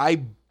 Like,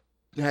 I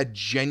had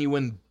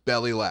genuine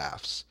belly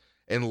laughs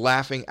and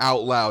laughing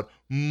out loud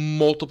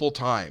multiple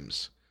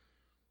times.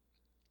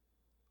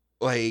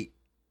 Like,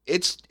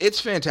 it's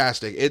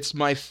fantastic. It's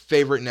my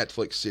favorite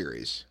Netflix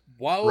series.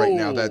 Whoa. Right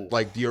now, that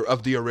like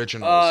the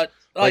originals.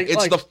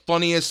 It's the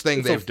funniest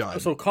thing they've done.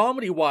 So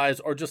comedy-wise,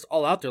 or just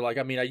all out there? Like,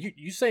 I mean, are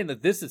you saying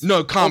that this is...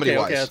 No,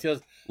 comedy-wise.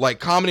 Okay. Like,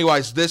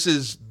 comedy-wise, this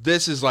is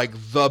like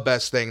the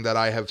best thing that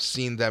I have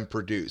seen them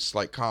produce,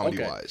 like,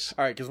 comedy-wise.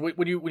 Okay. All right, because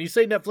when you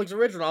say Netflix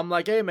original, I'm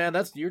like, hey, man,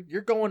 that's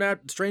you're going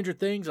at Stranger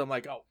Things. I'm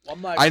like,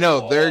 I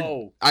know,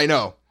 whoa. I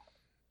know.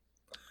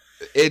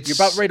 You're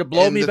about ready to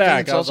blow me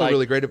back. It's also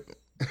really great.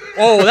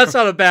 Oh, that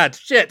sounded bad.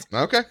 Shit.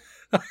 Okay.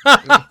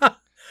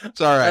 It's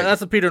all right.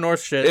 That's the Peter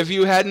North shit. If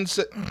you hadn't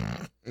said...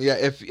 Yeah,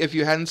 if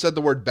you hadn't said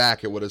the word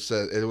back, it would have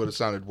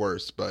sounded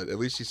worse. But at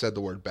least you said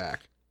the word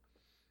back.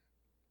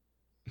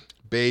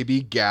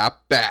 Baby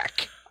gap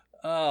back.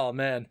 Oh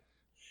man,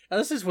 now,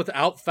 this is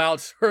without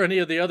Fouts or any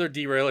of the other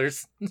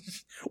derailers.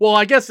 Well,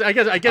 I guess you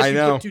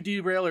know. put 2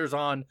 derailers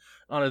on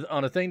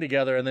a thing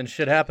together, and then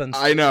shit happens.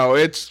 I know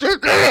it's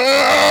pretty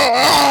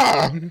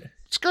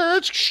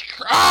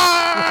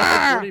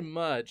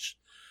much.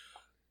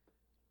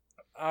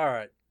 All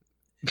right.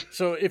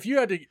 So if you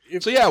had to...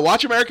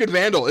 watch American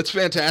Vandal. It's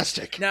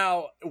fantastic.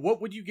 Now,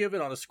 what would you give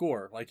it on a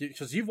score? Like,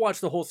 because you've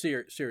watched the whole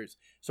series.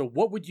 So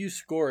what would you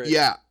score it?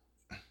 Yeah.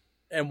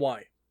 And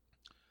why?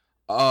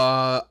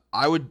 I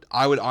would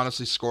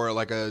honestly score it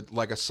like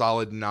a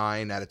solid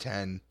 9 out of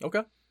 10.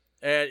 Okay.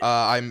 And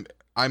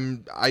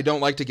I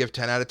don't like to give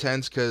 10 out of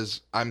 10s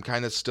because I'm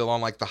kind of still on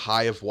like the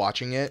high of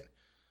watching it.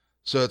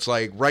 So it's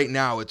like right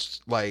now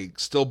it's like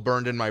still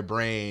burned in my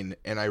brain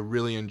and I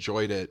really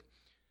enjoyed it.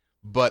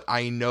 But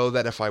I know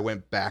that if I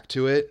went back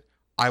to it,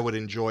 I would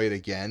enjoy it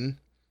again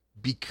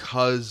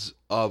because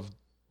of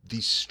the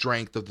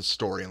strength of the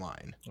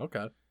storyline.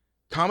 Okay.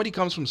 Comedy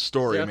comes from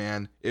story,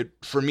 man.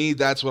 For me,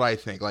 that's what I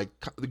think. Like,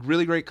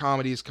 really great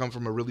comedies come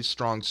from a really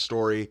strong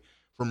story,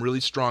 from really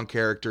strong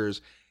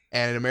characters,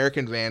 and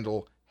American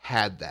Vandal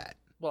had that.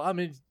 Well, I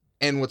mean...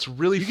 And what's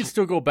really... You can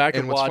still go back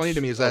and watch... what's funny to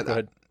me is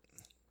that...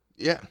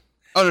 Yeah.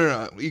 Oh,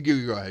 no. You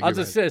go ahead. I was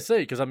just going to say,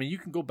 because, I mean, you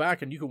can go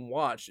back and you can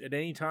watch, at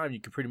any time, you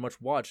can pretty much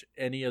watch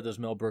any of those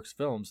Mel Brooks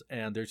films,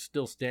 and they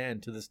still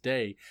stand to this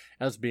day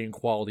as being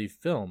quality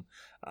film.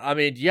 I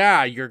mean,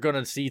 yeah, you're going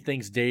to see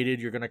things dated.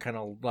 You're going to kind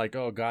of like,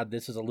 oh, God,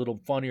 this is a little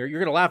funnier. You're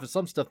going to laugh at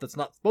some stuff that's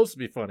not supposed to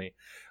be funny.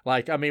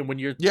 Like, I mean, when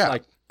you're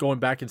like going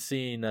back and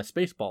seeing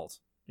Spaceballs,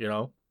 you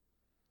know?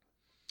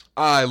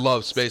 I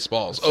love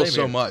Spaceballs. Oh,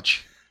 so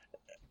much.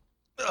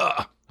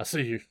 Ugh. I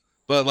see you.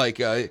 But, like,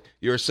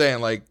 you were saying,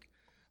 like,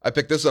 I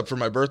picked this up for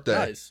my birthday.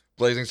 Nice.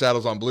 Blazing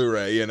Saddles on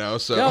Blu-ray, you know.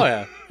 So.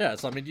 Oh yeah.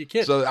 So I mean, you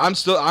can't. So I'm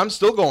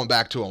still going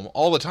back to them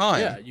all the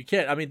time. Yeah, you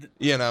can't. I mean,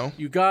 you know,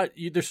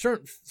 there's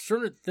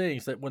certain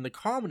things that when the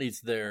comedy's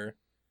there,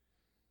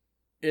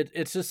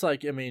 it's just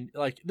like, I mean,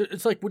 like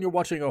it's like when you're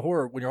watching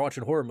horror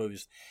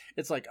movies.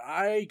 It's like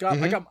I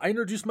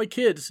introduced my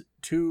kids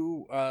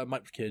to I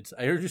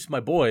introduced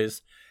my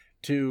boys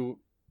to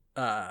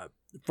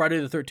Friday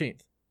the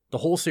 13th, the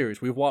whole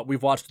series. We've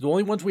watched the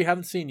only ones we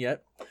haven't seen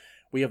yet.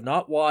 We have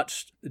not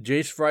watched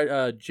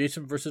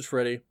Jason versus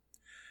Freddy.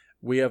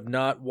 We have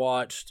not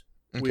watched.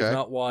 Okay. We have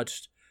not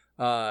watched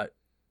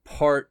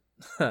part.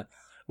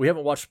 We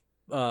haven't watched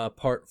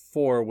part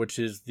 4, which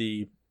is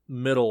the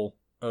middle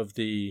of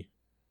the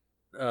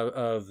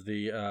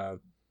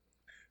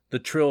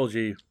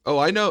trilogy. Oh,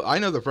 I know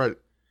the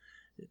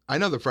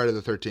Friday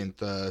the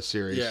 13th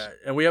series. Yeah,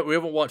 and we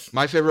haven't watched.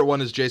 My favorite one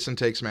is Jason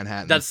Takes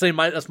Manhattan. That's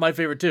my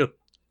favorite too.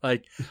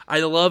 Like, I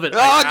love it.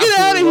 Oh, get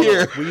out of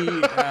here! We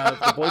have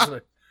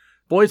the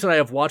boys and I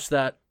have watched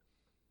that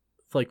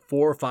like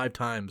 4 or 5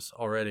 times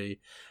already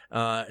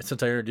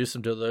since I introduced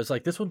him to it. It's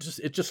like, this one's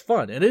it's just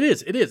fun. And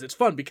it's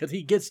fun because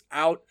he gets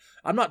out.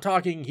 I'm not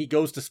talking he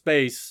goes to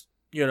space,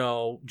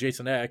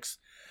 Jason X.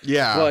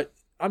 Yeah. But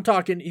I'm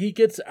talking he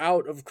gets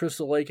out of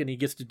Crystal Lake and he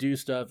gets to do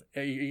stuff,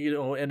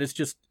 and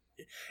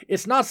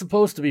it's not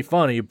supposed to be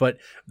funny, but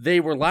they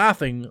were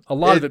laughing a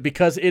lot of it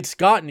because it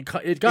got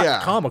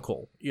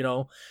comical,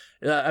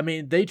 I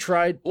mean, they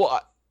tried. Well,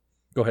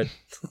 go ahead.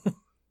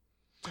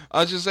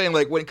 I was just saying,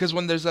 like,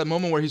 when there's that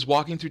moment where he's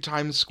walking through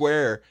Times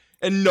Square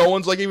and no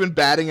one's like even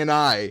batting an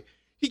eye.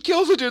 He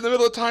kills a dude in the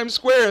middle of Times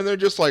Square, and they're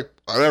just like,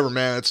 whatever,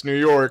 man, it's New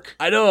York.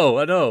 I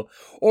know.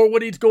 Or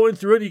when he's going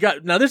through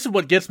it, now this is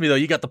what gets me, though.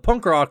 You got the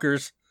punk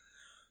rockers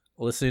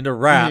listening to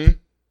rap.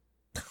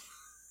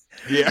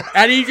 Mm-hmm. Yeah.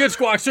 And he just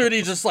walks through and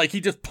he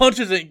just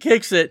punches it and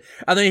kicks it,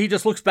 and then he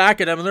just looks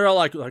back at him, and they're all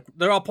like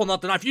they're all pulling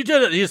out the knife. You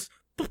did it. He just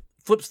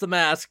flips the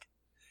mask,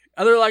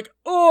 and they're like,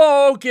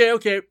 oh,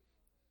 okay.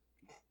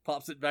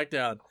 Pops it back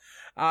down.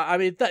 I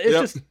mean,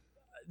 just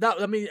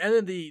that. I mean,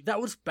 and then that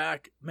was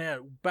back.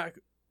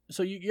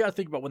 So you got to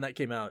think about when that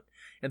came out,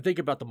 and think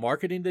about the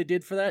marketing they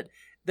did for that.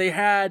 They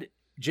had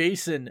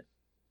Jason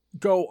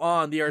go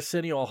on the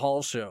Arsenio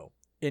Hall show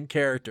in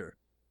character.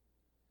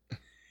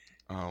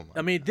 Oh my!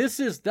 I mean, this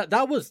is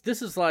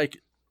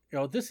like,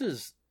 this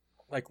is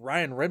like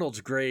Ryan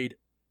Reynolds grade,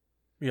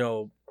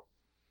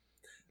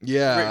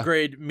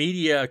 grade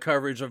media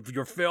coverage of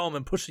your film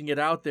and pushing it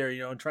out there,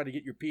 and trying to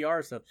get your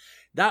PR stuff.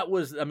 That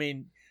was, I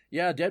mean,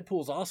 yeah,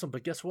 Deadpool's awesome,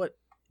 but guess what?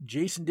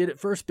 Jason did it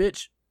first,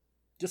 bitch.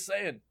 Just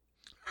saying.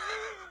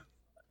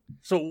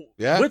 So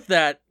with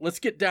that, let's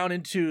get down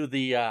into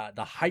the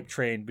hype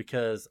train,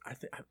 because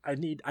I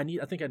think I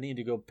need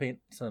to go paint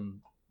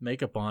some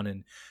makeup on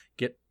and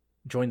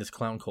join this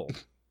clown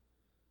cult.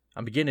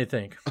 I'm beginning to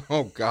think.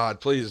 Oh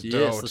God, please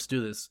don't. Yes, let's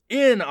do this.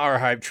 In our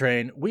hype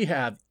train, we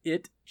have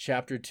It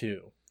Chapter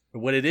 2.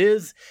 What it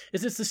is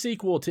it's the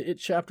sequel to It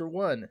Chapter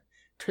 1.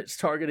 It's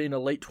targeting a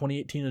late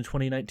 2018 and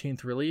 2019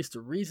 release. The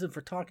reason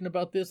for talking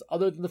about this,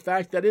 other than the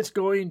fact that it's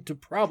going to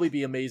probably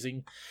be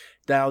amazing.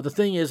 Now, the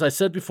thing is, I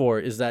said before,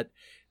 is that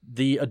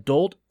the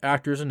adult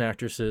actors and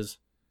actresses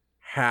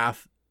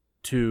have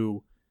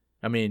to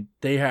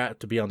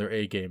be on their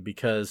A game,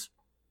 because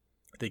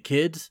the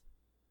kids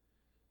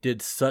did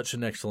such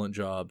an excellent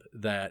job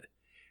that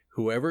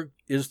whoever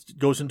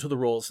goes into the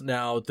roles.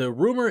 Now, the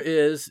rumor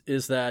is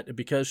that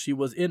because she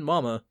was in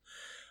Mama,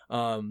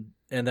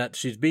 and that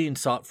she's being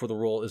sought for the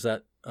role, is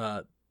that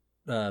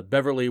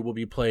Beverly will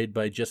be played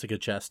by Jessica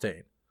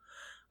Chastain.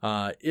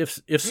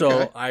 If so,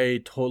 okay.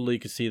 I totally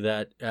could see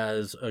that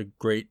as a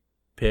great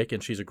pick,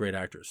 and she's a great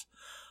actress.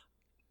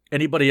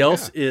 Anybody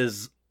else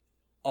is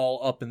all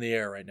up in the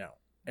air right now,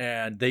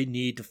 and they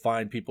need to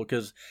find people,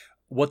 because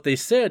what they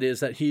said is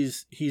that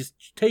he's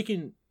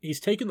taking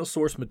the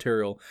source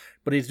material,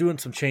 but he's doing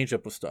some change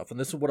up with stuff. And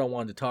this is what I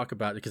wanted to talk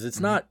about, because it's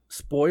not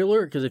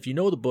spoiler, because if you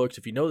know the books,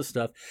 if you know the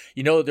stuff,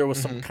 there was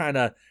some kind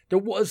of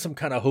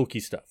hokey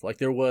stuff. Like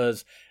there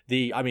was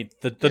the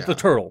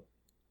turtle,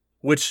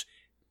 which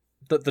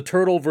the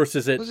turtle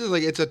versus it. Was it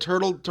like it's a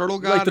turtle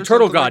god? Like the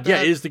turtle god,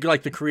 like is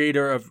the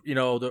creator of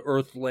the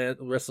earth, land,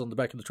 rests on the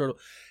back of the turtle.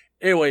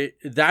 Anyway,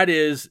 that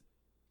is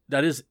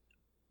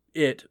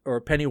it,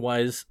 or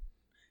Pennywise.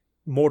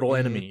 Mortal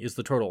enemy is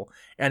the turtle,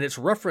 and it's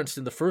referenced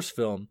in the first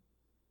film.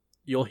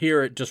 You'll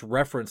hear it just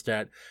referenced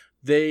at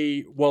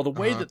the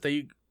way that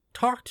they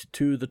talked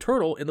to the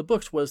turtle in the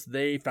books was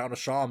they found a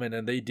shaman,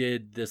 and they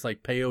did this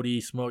like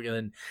peyote smoke, and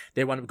then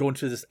they wound up going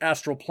to this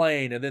astral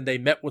plane, and then they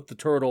met with the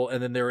turtle,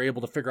 and then they were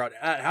able to figure out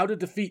how to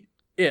defeat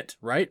it.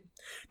 Right?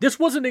 This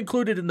wasn't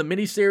included in the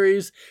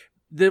miniseries.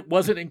 That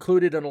wasn't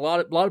included in a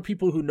lot of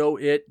people who know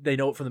it. They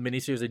know it from the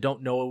miniseries. They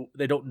don't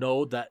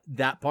know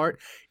that part.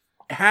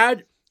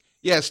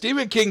 Yeah,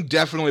 Stephen King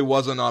definitely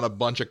wasn't on a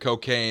bunch of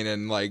cocaine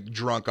and like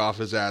drunk off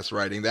his ass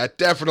writing that.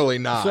 Definitely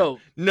not. So,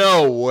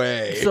 no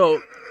way.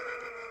 So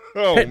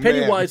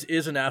Pennywise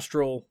is an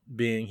astral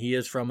being. He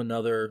is from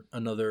another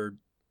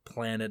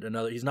planet.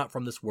 He's not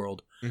from this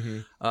world.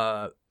 Mm-hmm.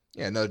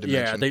 Another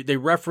dimension. Yeah, they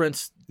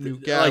reference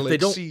they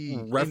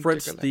don't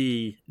reference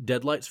the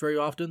Deadlights very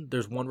often.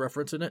 There's one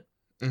reference in it.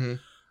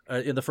 Mm-hmm.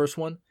 In the first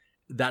one,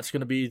 that's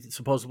going to be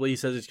supposedly. He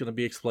says it's going to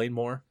be explained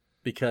more.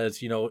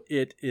 Because,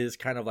 it is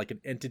kind of like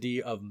an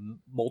entity of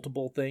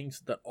multiple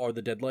things that are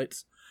the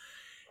Deadlights.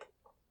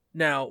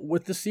 Now,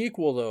 with the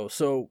sequel, though,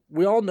 so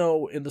we all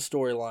know in the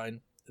storyline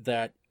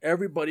that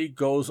everybody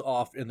goes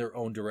off in their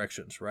own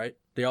directions, right?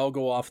 They all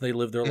go off and they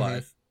live their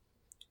life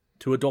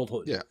to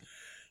adulthood. Yeah.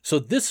 So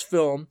this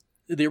film,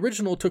 the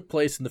original took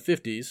place in the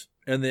 50s,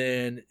 and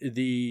then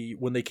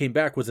when they came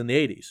back was in the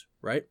 80s,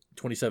 right?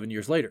 27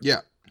 years later.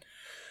 Yeah.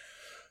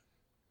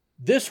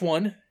 This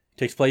one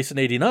takes place in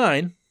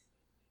 89.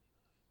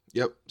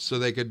 Yep, so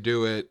they could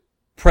do it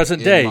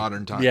present day,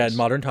 modern times. Yeah, in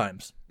modern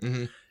times.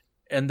 Mm-hmm.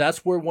 And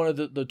that's where one of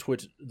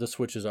the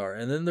switches are.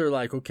 And then they're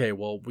like, okay,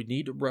 well, we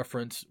need to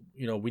reference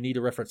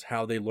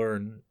how they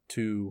learn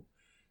to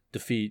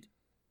defeat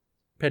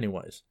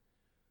Pennywise.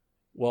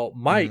 Well,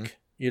 Mike,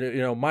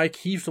 Mike,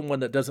 he's the one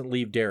that doesn't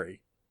leave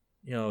Derry.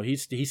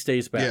 He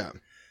stays back,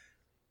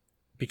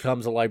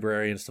 becomes a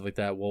librarian and stuff like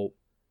that. Well,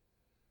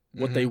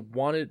 what they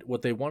wanted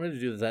to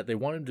do is that they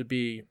wanted him to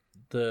be.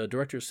 The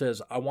director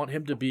says, I want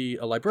him to be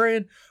a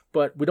librarian,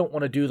 but we don't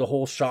want to do the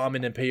whole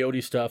shaman and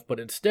peyote stuff. But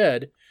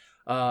instead,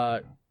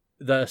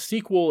 the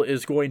sequel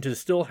is going to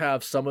still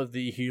have some of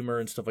the humor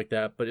and stuff like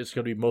that, but it's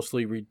going to be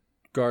mostly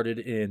regarded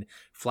in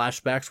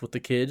flashbacks with the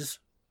kids.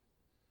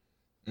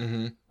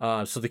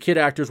 So the kid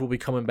actors will be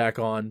coming back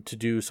on to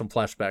do some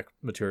flashback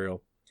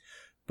material.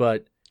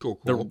 But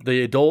cool.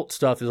 The adult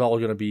stuff is all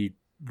going to be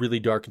really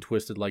dark and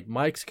twisted. Like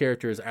Mike's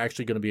character is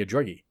actually going to be a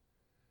druggie.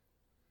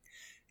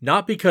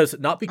 Not because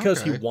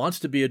he wants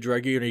to be a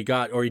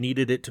druggie or he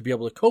needed it to be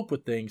able to cope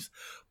with things,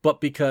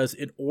 but because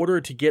in order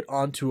to get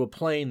onto a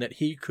plane that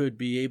he could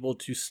be able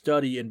to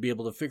study and be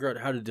able to figure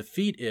out how to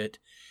defeat it,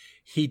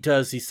 he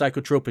does these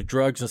psychotropic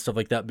drugs and stuff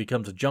like that and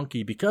becomes a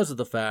junkie because of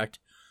the fact.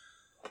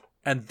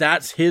 And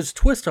that's his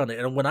twist on it.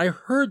 And when I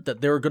heard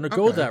that they were going to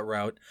go that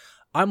route,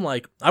 I'm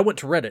like, I went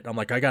to Reddit. I'm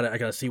like, I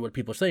gotta see what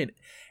people are saying.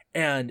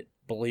 And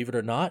believe it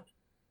or not,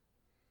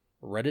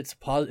 Reddit's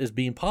is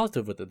being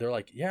positive with it. They're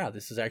like, yeah,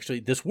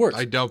 this works.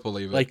 I don't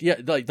believe it. Like, yeah,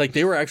 like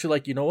they were actually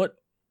like, you know what?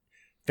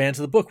 Fans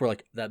of the book were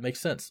like, that makes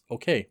sense.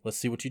 Okay, let's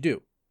see what you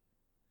do.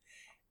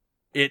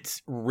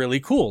 It's really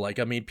cool. Like,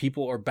 I mean,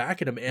 people are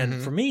backing him.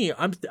 And for me,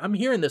 I'm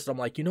hearing this. And I'm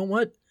like, you know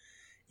what?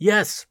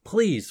 Yes,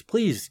 please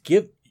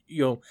give,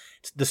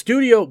 the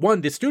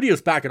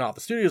studio's backing off.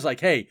 The studio's like,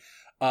 hey,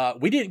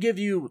 we didn't give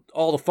you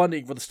all the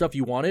funding for the stuff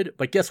you wanted,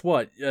 but guess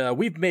what?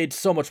 We've made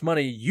so much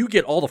money. You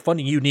get all the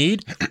funding you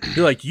need.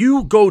 You're like,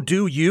 you go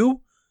do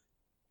you,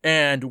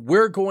 and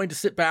we're going to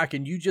sit back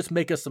and you just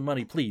make us some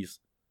money, please.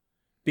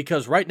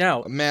 Because right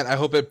now, man, I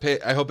hope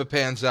it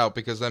pans out,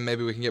 because then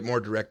maybe we can get more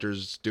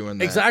directors doing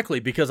that.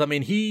 Exactly, because I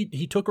mean,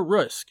 he took a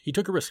risk.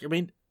 I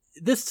mean,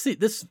 this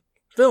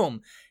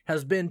film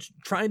has been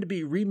trying to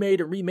be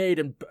remade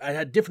and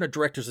had different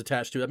directors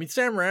attached to it. I mean,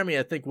 Sam Raimi,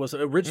 I think, was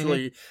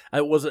originally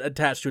was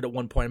attached to it at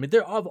one point. I mean,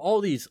 there are all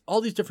these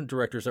different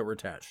directors that were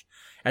attached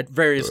at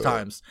various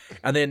times,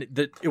 and then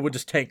it would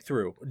just tank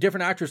through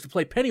different actors to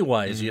play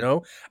Pennywise.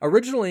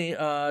 Originally,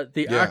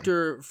 the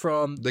actor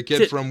from the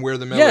kid from We're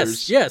the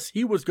Millers, yes,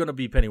 he was going to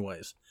be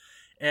Pennywise,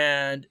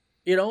 and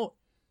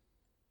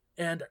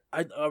and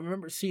I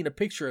remember seeing a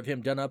picture of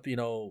him done up,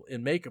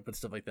 in makeup and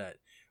stuff like that.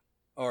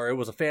 Or it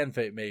was a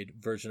fan-made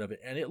version of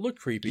it, and it looked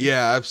creepy.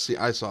 Yeah,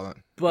 I saw that.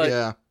 But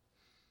yeah.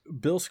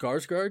 Bill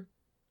Skarsgård,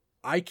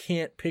 I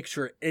can't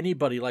picture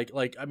anybody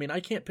I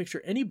can't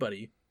picture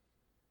anybody.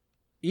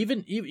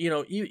 Even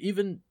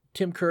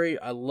Tim Curry,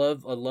 I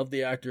love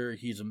the actor.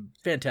 He's a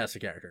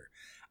fantastic actor.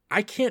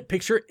 I can't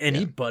picture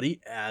anybody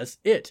as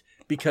it,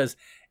 because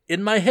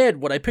in my head,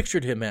 what I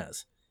pictured him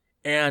as,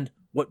 and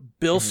what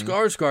Bill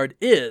Skarsgård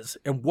is,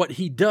 and what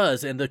he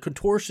does, and the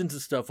contortions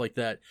and stuff like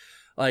that,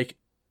 like.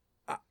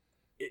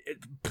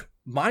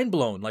 Mind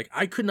blown. Like,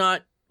 I could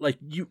not,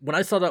 when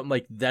I saw that, I'm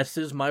like, this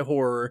is my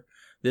horror,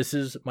 this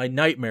is my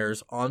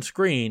nightmares on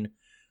screen.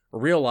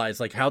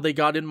 Realize how they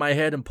got in my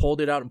head and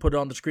pulled it out and put it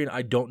on the screen.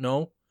 I don't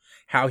know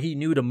how he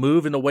knew to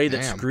move in a way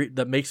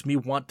that makes me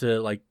want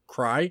to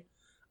cry.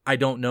 I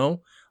don't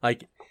know.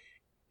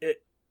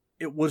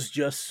 It was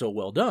just so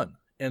well done.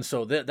 And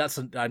so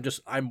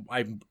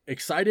I'm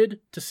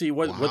excited to see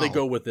where they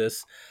go with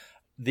this.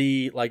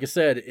 Like I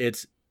said,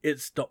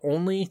 it's the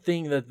only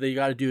thing that they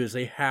got to do is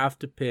they have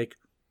to pick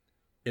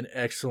an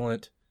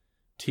excellent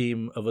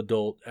team of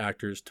adult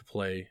actors to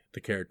play the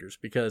characters,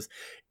 because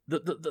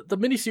the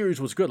miniseries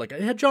was good. Like,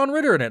 it had John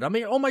Ritter in it. I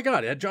mean, oh my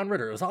God, it had John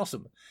Ritter. It was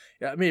awesome.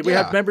 I mean, we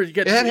had members.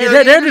 It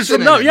had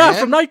Anderson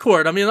from Night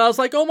Court. I mean, I was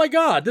like, oh my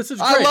God, this is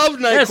great. I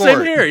love Night Court.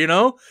 Same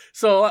here,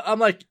 So I'm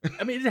like,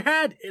 I mean,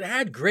 it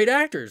had great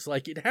actors.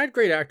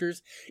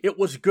 It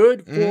was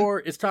good for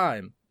its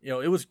time.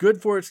 It was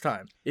good for its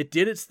time. It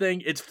did its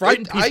thing. It's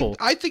frightened people.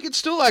 I think it's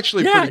still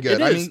actually pretty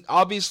good. I mean,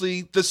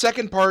 obviously, the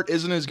second part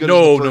isn't as good as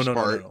the first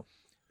part. No.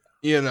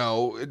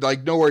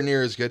 Nowhere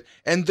near as good.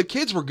 And the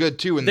kids were good,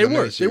 too, in the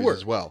miniseries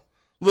as well.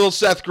 Little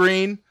Seth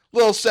Green.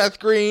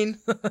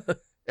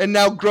 And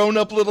now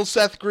grown-up little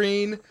Seth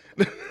Green.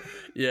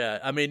 Yeah,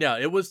 I mean, yeah,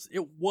 it was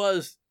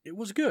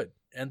good.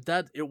 And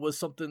that it was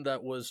something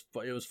that was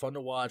fun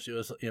to watch. It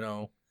was,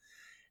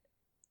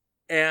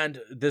 and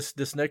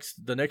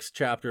the next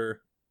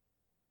chapter,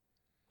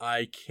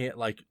 I can't,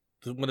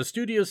 when the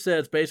studio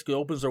basically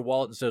opens their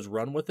wallet and says,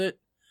 run with it,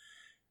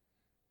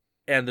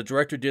 and the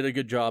director did a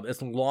good job,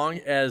 as long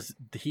as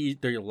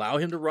they allow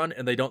him to run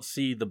and they don't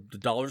see the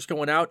dollars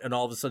going out and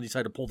all of a sudden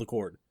decide to pull the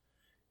cord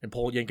and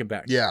yank him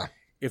back. Yeah.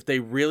 If they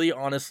really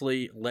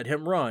honestly let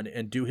him run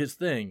and do his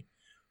thing,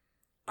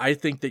 I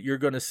think that you're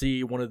going to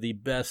see one of the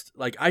best.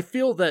 I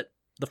feel that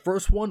the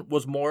first one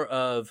was more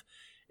of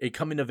a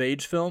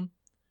coming-of-age film,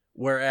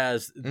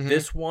 whereas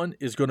this one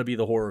is going to be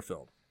the horror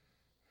film.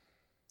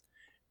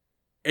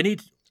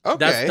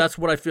 Okay. That's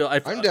what I feel.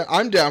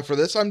 I'm down for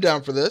this.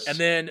 And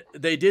then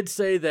they did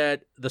say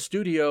that the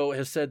studio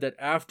has said that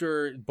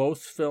after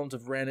both films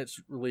have ran its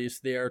release,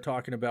 they are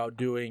talking about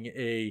doing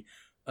a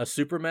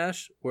super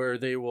mash where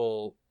they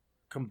will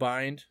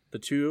combine the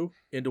two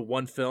into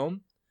one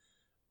film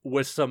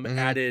with some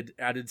added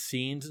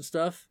scenes and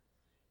stuff,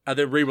 and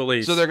then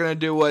re-release. So they're gonna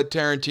do what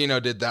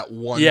Tarantino did that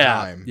one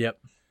time. Yep.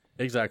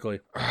 Exactly.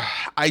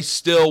 I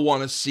still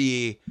want to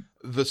see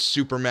the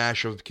super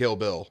mash of Kill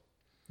Bill.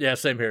 Yeah,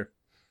 same here.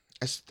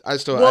 I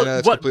know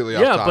that's completely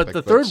off topic. But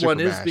the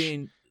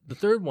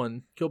third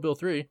one, Kill Bill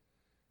 3.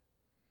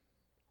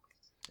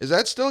 Is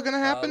that still going to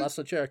happen? Last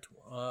I checked.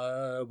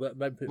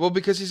 Well,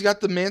 because he's got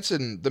the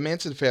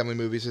Manson family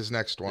movies, his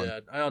next one.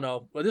 Yeah, I don't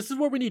know. But this is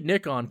where we need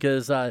Nick on,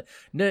 because my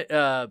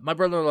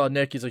brother-in-law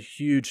Nick is a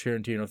huge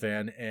Tarantino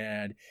fan,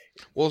 and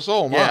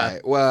so am I.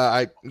 Well,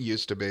 I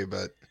used to be,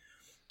 but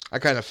I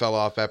kind of fell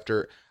off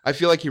after. I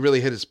feel like he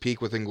really hit his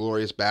peak with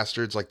Inglourious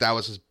Bastards. Like that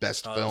was his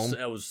best film.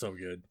 That was so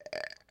good.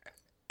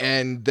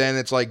 And then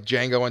it's like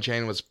Django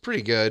Unchained was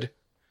pretty good.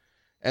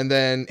 And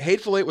then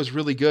Hateful Eight was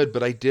really good,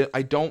 but I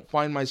don't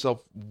find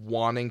myself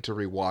wanting to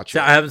rewatch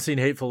it. I haven't seen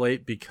Hateful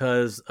Eight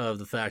because of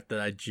the fact that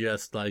I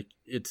just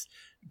it's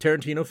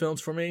Tarantino films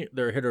for me.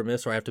 They're hit or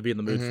miss, or I have to be in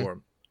the mood for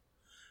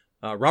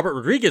them. Robert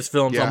Rodriguez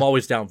films, I'm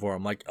always down for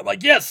them. I'm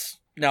like, yes.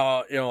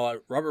 Now,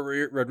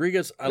 Robert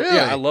Rodriguez.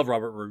 I love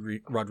Robert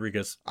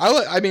Rodriguez.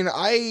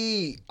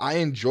 I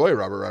enjoy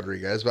Robert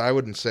Rodriguez, but I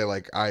wouldn't say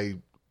like I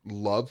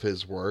love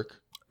his work.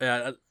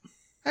 Yeah.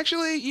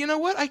 Actually, you know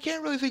what? I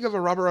can't really think of a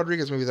Robert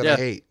Rodriguez movie that I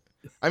hate.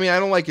 I mean, I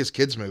don't like his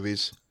kids'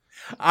 movies.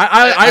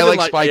 I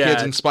like Spy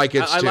Kids and Spy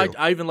Kids 2.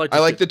 I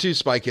like the two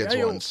Spy Kids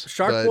ones.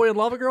 Shark Boy and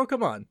Lava Girl,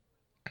 come on.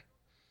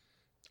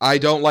 I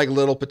don't like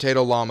Little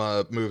Potato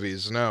Llama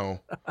movies, no.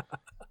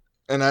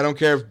 And I don't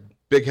care if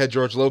Big Head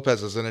George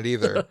Lopez is in it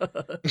either.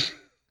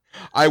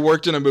 I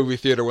worked in a movie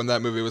theater when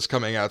that movie was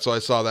coming out, so I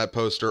saw that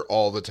poster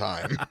all the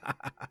time.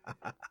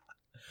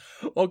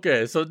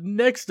 Okay, so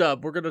next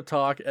up, we're going to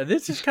talk, and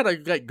this is kind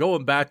of like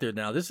going back there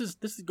now. This is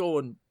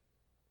going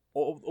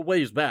a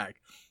ways back.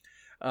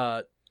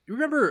 You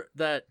remember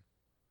that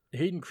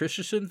Hayden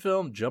Christensen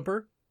film,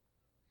 Jumper?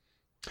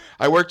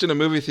 I worked in a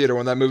movie theater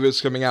when that movie was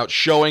coming out,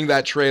 showing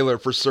that trailer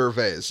for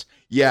surveys.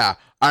 Yeah,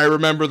 I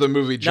remember the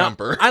movie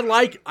Jumper. Now,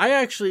 I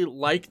actually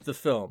like the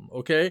film,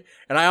 okay?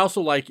 And I also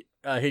like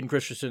Hayden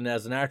Christensen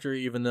as an actor,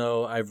 even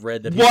though I've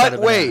read that he's kind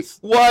of an ass.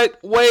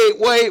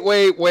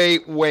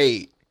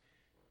 Wait.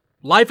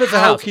 Life is a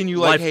house. How can you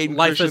like Hayden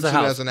Christensen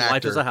as an actor?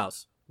 Life is a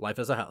house. Life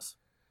is a house.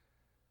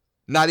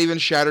 Not even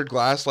Shattered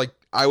Glass. Like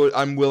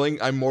I'm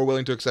more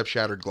willing to accept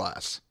Shattered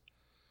Glass.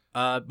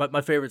 But my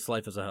favorite's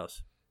Life is a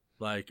House.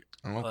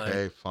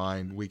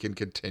 Fine. We can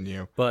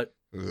continue. But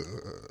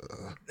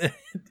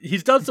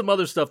he's done some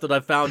other stuff that I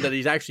found that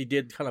he's actually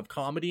did kind of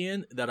comedy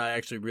in that I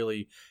actually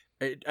really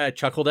I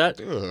chuckled at.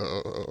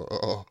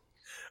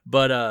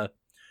 But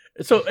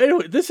so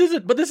anyway, this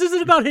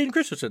isn't about Hayden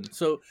Christensen.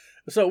 So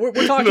we're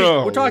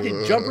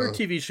talking Jumper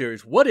TV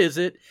series. What is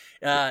it?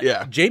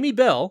 Jamie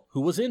Bell,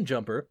 who was in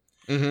Jumper.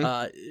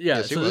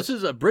 Yes, so this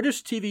is a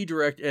British TV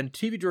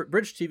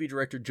British TV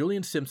director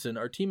Julian Simpson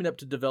are teaming up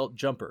to develop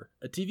Jumper,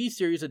 a TV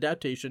series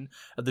adaptation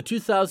of the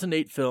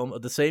 2008 film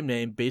of the same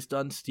name based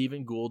on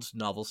Stephen Gould's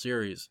novel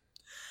series.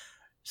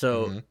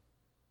 So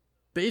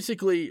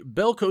basically,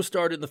 Bell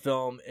co-starred in the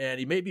film, and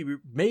he may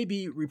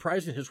be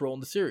reprising his role in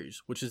the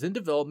series, which is in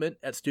development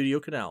at Studio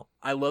Canal.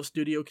 I love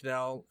Studio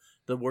Canal,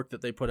 the work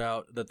that they put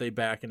out, that they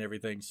back and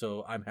everything,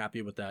 so I'm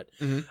happy with that.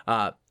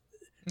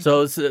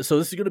 So this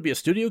is going to be a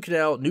Studio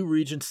Canal, New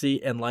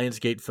Regency, and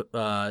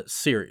Lionsgate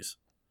series.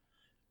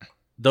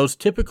 Those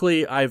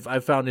typically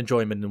I've found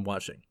enjoyment in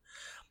watching.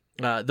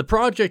 The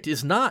project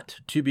is not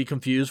to be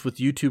confused with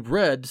YouTube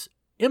Red's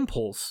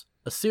Impulse,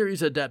 a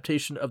series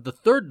adaptation of the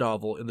third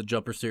novel in the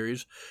Jumper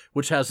series,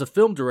 which has the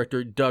film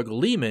director Doug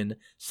Liman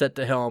set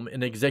to helm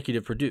and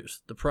executive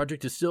produce. The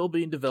project is still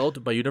being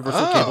developed by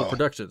Universal Cable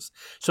Productions.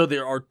 So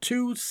there are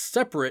two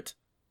separate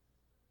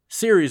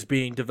series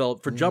being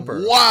developed for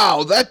Jumper.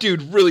 Wow, that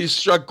dude really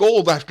struck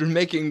gold after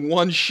making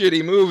one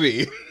shitty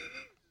movie.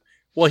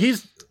 Well,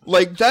 he's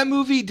like, that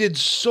movie did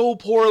so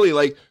poorly,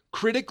 like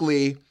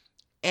critically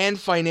and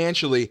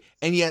financially,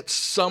 and yet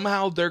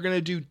somehow they're going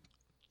to do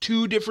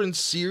two different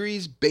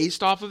series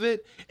based off of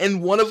it,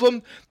 and one of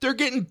them they're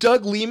getting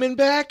Doug Liman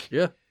back.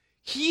 Yeah,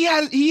 he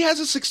has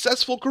a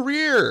successful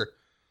career.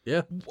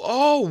 Yeah.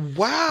 Oh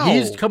wow,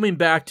 he's coming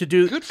back to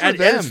do. Good for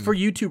them. And it's for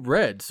YouTube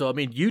Red. So I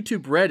mean,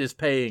 YouTube Red is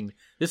paying.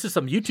 This is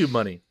some YouTube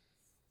money.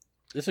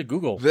 This is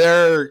Google.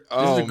 This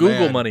is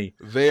Google money.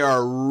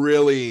 They're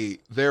really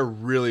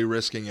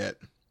risking it.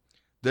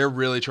 They're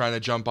really trying to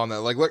jump on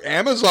that. Like, look,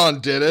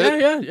 Amazon did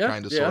it. Yeah.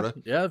 Kind of, sort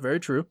of. Yeah,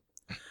 very true.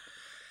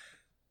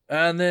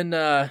 And then,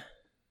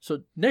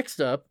 so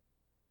next up,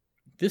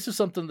 this is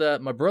something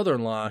that my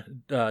brother-in-law,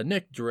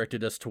 Nick,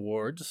 directed us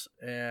towards,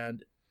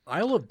 and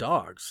Isle of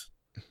Dogs.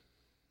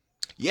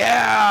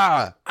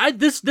 Yeah! I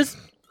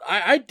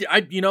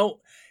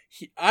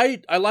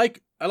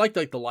like like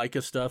the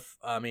Leica stuff.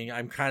 I mean,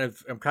 I'm kind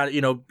of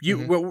you know,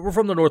 we're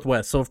from the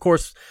Northwest, so of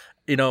course,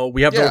 you know,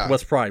 we have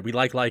Northwest pride. We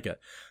like Leica.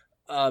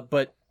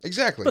 But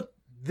exactly. But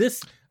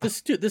this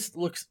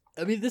looks.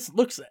 I mean, this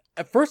looks.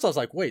 At first, I was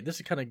like, "Wait,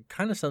 this kind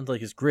of sounds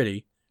like it's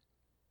gritty,"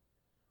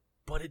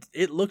 but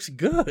it looks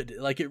good.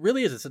 Like it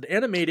really is. It's an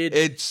animated.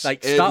 It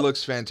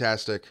looks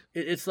fantastic.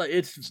 It's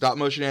stop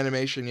motion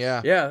animation.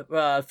 Yeah.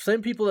 Yeah.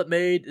 Same people that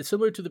made. It's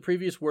similar to the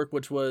previous work,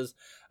 which was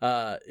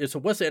it's a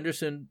Wes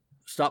Anderson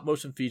stop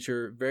motion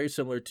feature, very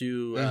similar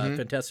to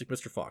Fantastic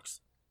Mr.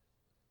 Fox,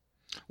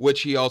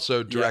 which he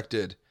also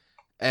directed,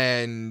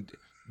 and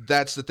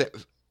that's the thing.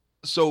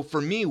 So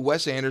for me,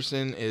 Wes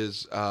Anderson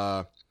is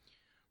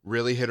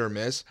really hit or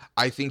miss.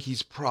 I think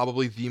he's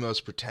probably the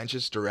most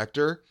pretentious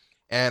director,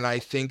 and I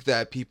think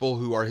that people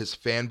who are his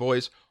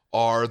fanboys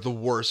are the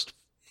worst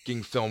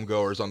fucking film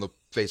goers on the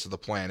face of the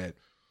planet.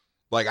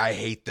 Like, I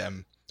hate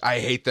them. I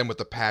hate them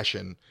with a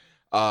passion.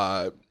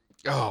 Oh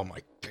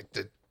my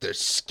god, they're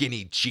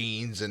skinny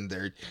jeans and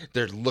they're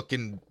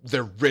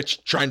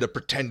rich, trying to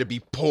pretend to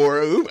be poor.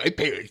 Oh, my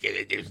parents get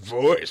a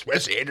divorce.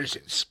 Wes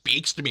Anderson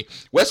speaks to me.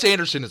 Wes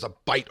Anderson is a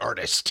bite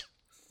artist.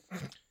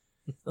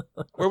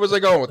 Where was I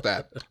going with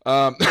that?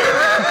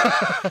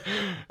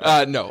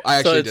 No, I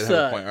actually did have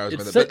a point where I was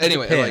with it. But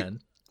anyway,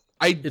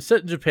 it's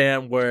set in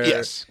Japan where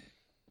it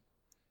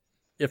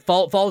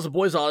follows a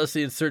boy's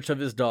odyssey in search of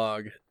his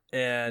dog,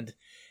 and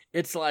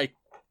it's like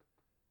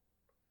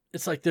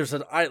there's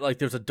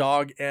a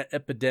dog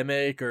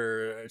epidemic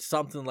or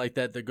something like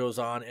that goes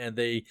on, and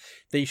they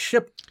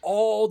ship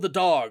all the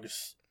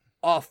dogs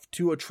off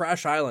to a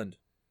trash island.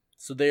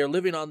 So they are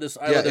living on this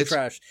island of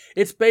trash.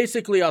 It's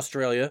basically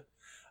Australia.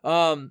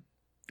 Wow.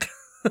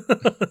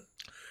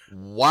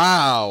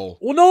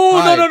 Well, no.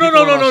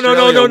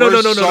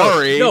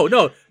 Sorry.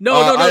 No.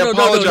 I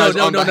apologize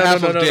on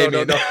behalf of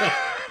Damian.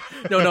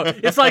 No.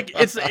 It's like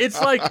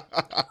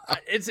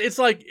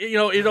you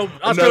know. No,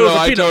 I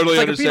totally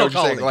understand what you're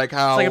saying. Like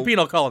how it's like a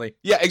penal colony.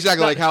 Yeah,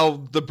 exactly. Like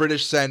how the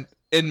British sent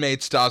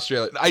inmates to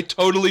Australia. I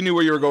totally knew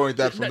where you were going with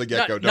that from the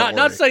get-go. Don't worry.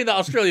 Not saying that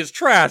Australia's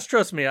trash.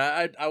 Trust me.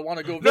 I want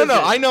to go visit.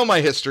 No. I know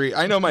my history.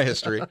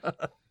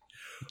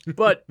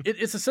 But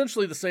it's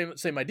essentially the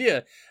same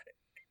idea.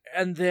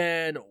 And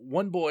then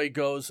one boy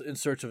goes in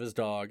search of his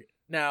dog.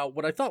 Now,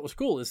 what I thought was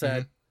cool is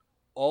that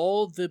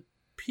all the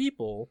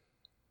people,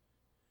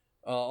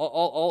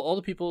 all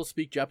the people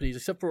speak Japanese,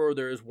 except for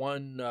there is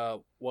one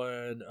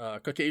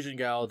Caucasian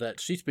gal that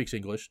she speaks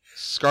English.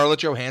 Scarlett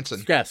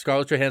Johansson. Yeah,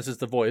 Scarlett Johansson's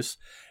the voice,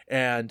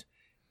 and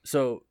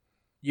so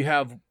you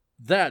have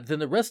that. Then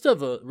the rest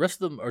of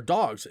them are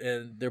dogs,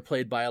 and they're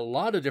played by a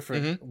lot of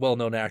different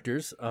well-known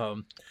actors.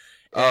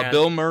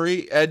 Bill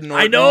Murray, Ed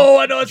Norton. I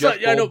know. Jeff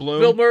Goldblum,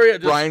 Bill Murray,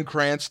 Bryan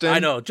Cranston. I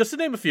know, just to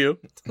name a few.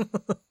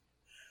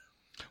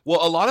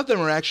 Well, a lot of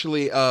them are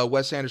actually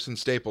Wes Anderson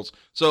staples.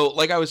 So,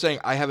 like I was saying,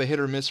 I have a hit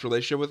or miss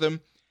relationship with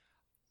him.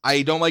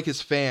 I don't like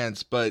his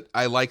fans, but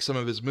I like some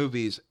of his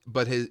movies.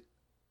 But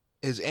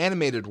his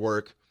animated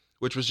work,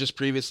 which was just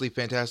previously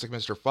Fantastic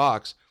Mr.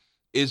 Fox,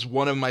 is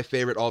one of my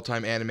favorite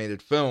all-time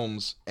animated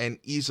films, and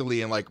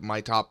easily in like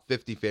my top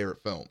 50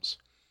 favorite films.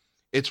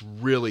 It's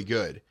really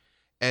good.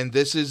 And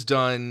this is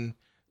done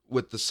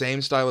with the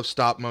same style of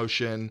stop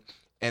motion,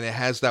 and it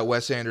has that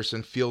Wes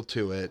Anderson feel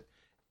to it.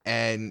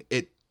 And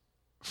it,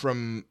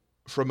 from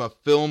a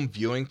film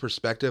viewing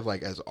perspective,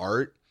 like as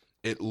art,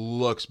 it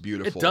looks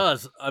beautiful. It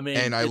does. I mean,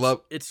 and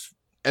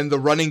and the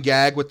running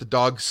gag with the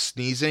dog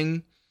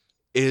sneezing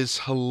is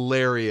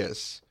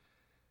hilarious.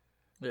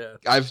 Yeah,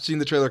 I've seen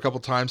the trailer a couple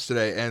times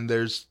today, and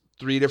there's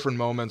 3 different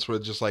moments where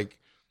just like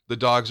the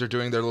dogs are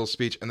doing their little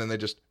speech, and then they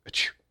just a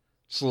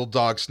little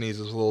dog sneezes,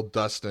 a little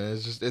dust,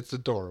 and it's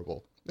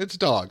adorable. It's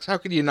dogs. How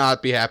can you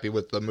not be happy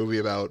with the movie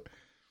about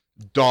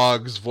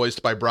dogs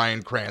voiced by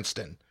Bryan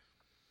Cranston?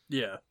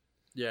 Yeah.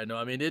 No,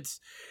 I mean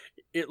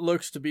it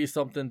looks to be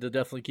something to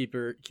definitely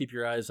keep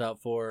your eyes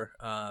out for.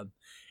 I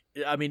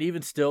mean,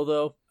 even still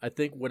though, I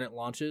think when it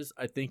launches,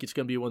 I think it's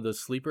going to be one of those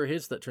sleeper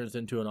hits that turns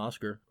into an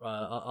Oscar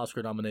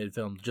nominated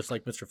film, just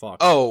like Mr. Fox.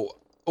 Oh,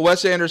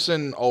 Wes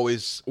Anderson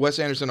always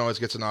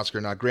gets an Oscar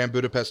nod. Grand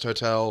Budapest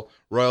Hotel,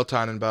 Royal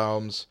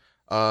Tenenbaums.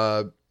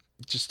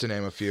 Just to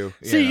name a few.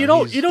 See,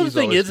 the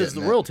thing is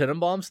the Royal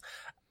Tenenbaums.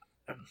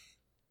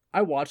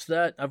 I watched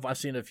that. I've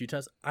seen it a few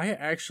times. I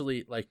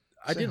actually I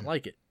didn't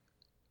like it.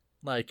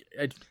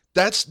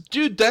 That's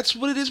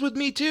what it is with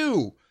me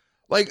too.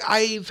 Like,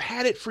 I've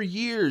had it for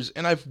years,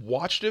 and I've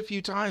watched it a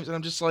few times, and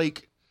I'm just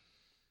like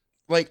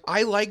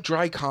I like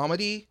dry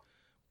comedy,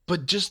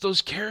 but just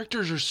those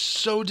characters are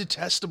so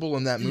detestable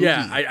in that movie.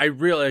 Yeah, I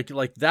really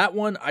like that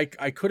one. I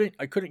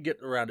couldn't get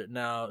around it.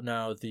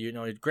 Now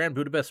the Grand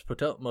Budapest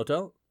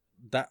Hotel,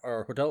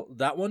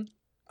 that one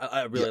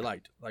I really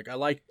liked. Like I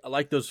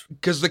like those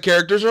because the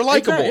characters are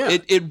likable.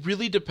 Exactly, It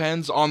really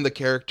depends on the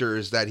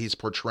characters that he's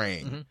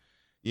portraying. Mm-hmm.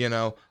 You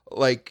know,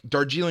 like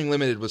Darjeeling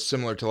Limited was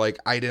similar to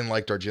I didn't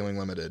like Darjeeling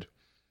Limited.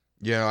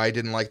 You know, I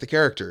didn't like the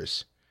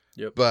characters.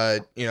 Yep.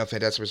 But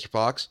Fantastic Mr.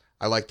 Fox,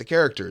 I like the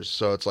characters,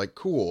 so it's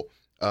cool.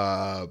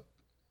 Grand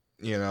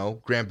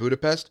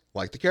Budapest,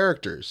 like the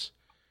characters.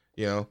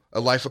 You know, A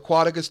Life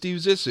Aquatic of Steve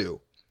Zissou.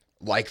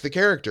 Like the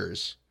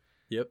characters.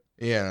 Yep.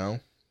 You know,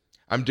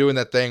 I'm doing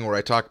that thing where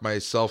I talk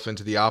myself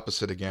into the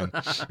opposite again.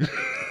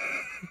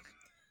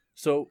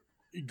 So,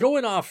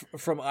 going off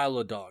from Isle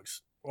of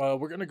Dogs, we're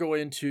going to go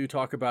into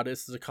talk about it.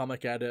 This is a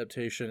comic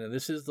adaptation, and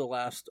this is the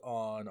last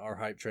on our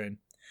hype train.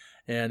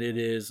 And it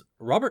is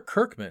Robert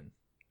Kirkman,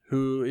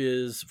 who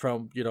is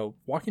from,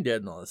 Walking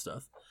Dead and all this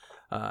stuff.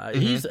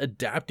 He's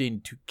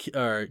adapting to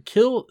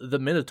Kill the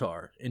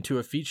Minotaur into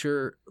a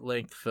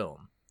feature-length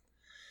film.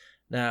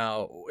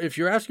 Now, if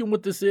you're asking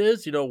what this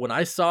is, when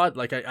I saw it,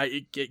 like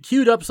it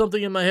queued up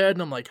something in my head,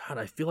 and I'm like, God,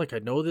 I feel like I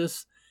know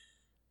this.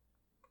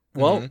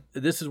 Well,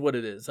 this is what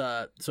it is.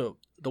 So,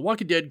 The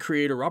Walking Dead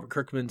creator Robert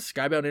Kirkman,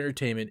 Skybound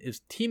Entertainment,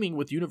 is teaming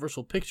with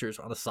Universal Pictures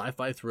on a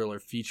sci-fi thriller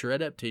feature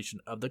adaptation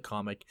of the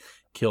comic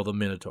Kill the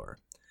Minotaur.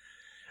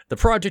 The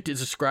project is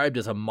described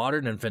as a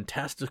modern and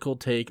fantastical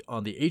take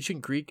on the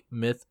ancient Greek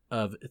myth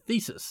of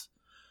Theseus,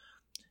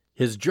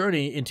 his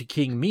journey into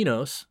King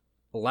Minos'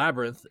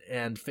 labyrinth,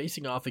 and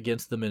facing off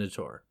against the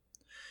Minotaur.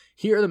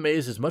 Here, the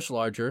maze is much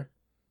larger,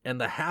 and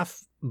the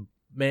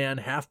half-man,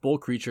 half-bull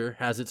creature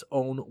has its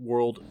own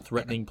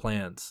world-threatening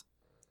plans.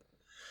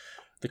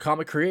 The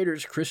comic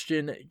creators,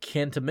 Christian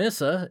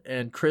Cantamessa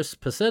and Chris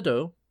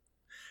Paceto,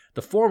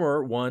 the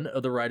former one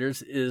of the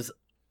writers is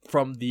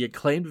from the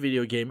acclaimed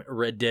video game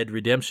Red Dead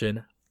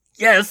Redemption.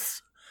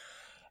 Yes!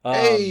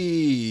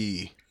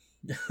 Hey!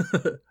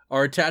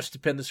 Are attached to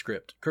pen the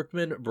script.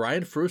 Kirkman,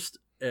 Brian Frost,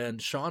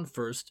 and Sean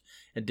Furst,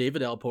 and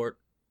David Alport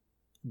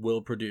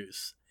will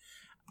produce.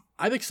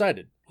 I'm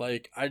excited. I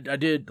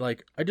did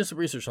some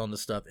research on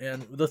this stuff,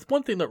 and the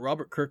one thing that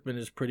Robert Kirkman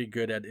is pretty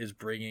good at is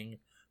bringing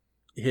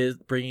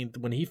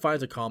when he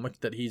finds a comic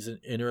that he's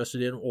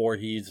interested in or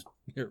he's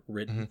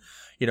written,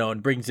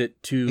 and brings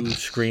it to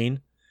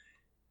screen.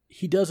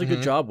 He does a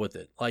good job with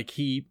it. Like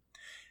he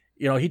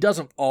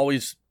doesn't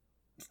always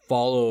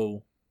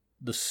follow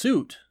the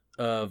suit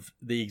of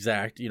the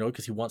exact,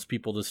 because he wants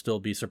people to still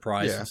be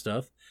surprised and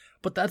stuff.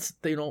 But that's,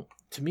 to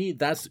me,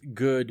 that's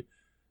good.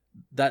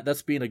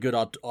 That's being a good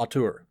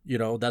auteur.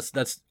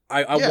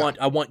 I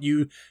want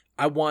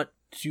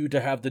you to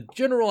have the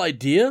general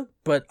idea,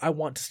 but I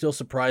want to still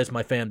surprise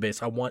my fan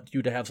base. I want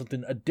you to have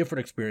a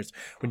different experience.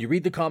 When you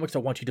read the comics, I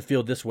want you to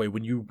feel this way.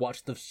 When you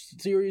watch the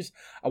series,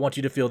 I want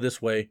you to feel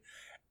this way.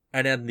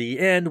 And in the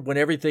end, when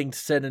everything's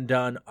said and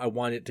done, I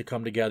want it to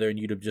come together and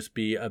you to just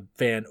be a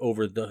fan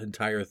over the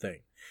entire thing.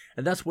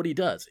 And that's what he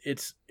does.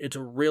 It's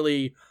a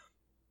really,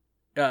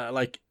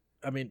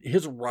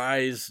 his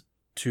rise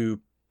to,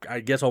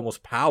 I guess,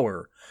 almost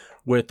power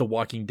with The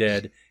Walking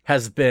Dead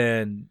has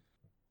been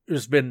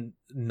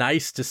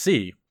nice to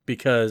see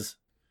because,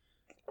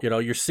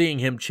 you're seeing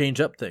him change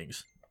up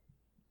things.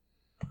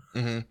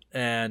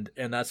 And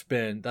that's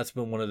been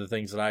one of the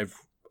things that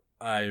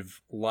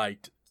I've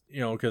liked,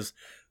 because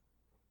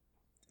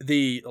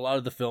a lot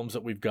of the films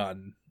that we've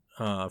gotten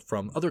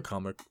from other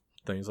comic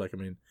things, like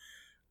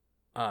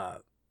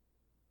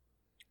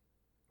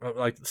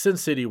Sin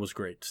City was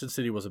great. Sin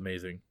City was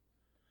amazing.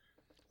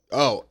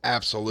 Oh,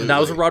 absolutely. And that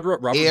was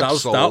Robert.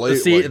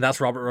 And that's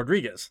Robert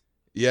Rodriguez.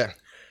 Yeah,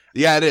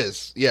 it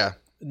is. Yeah.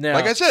 Now,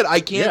 like I said, I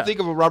can't think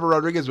of a Robert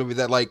Rodriguez movie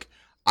that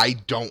I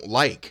don't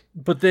like.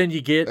 But then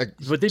you get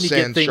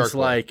things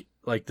like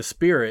The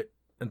Spirit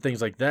and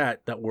things like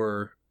that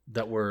were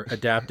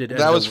adapted.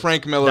 That was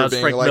Frank Miller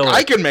being Frank Miller.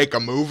 I can make a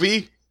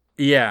movie.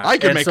 Yeah, I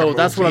can make a movie. So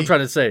that's what I'm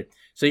trying to say.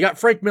 So you got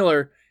Frank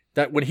Miller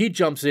that when he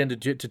jumps in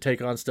to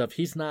take on stuff,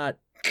 he's not,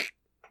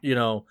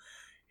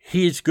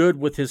 he's good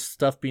with his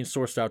stuff being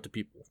sourced out to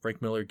people.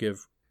 Frank Miller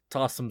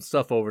toss some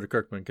stuff over to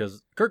Kirkman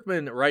because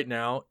Kirkman right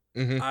now,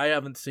 I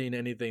haven't seen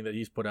anything that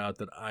he's put out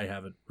that I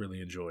haven't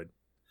really enjoyed.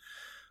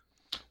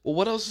 Well,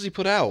 what else has he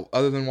put out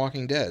other than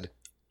Walking Dead?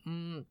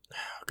 Oh,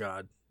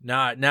 God.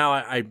 Now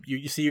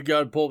you see, you got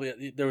to pull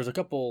me.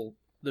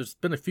 There's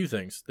been a few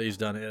things that he's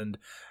done, and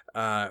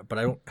but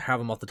I don't have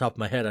them off the top of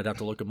my head. I'd have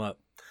to look them up.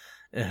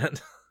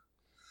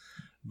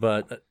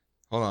 But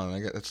hold on,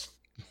 it's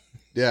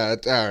all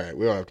right.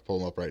 We don't have to pull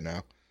them up right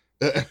now.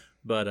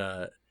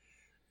 But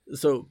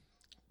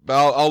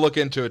I'll look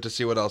into it to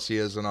see what else he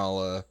is, and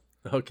I'll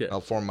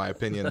form my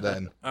opinion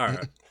then. All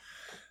right.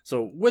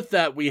 So with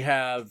that, we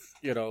have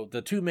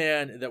the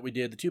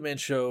two-man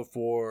show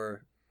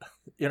for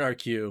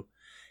NRQ.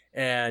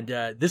 And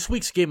this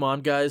week's Game On,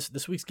 guys.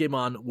 This week's Game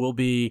On will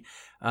be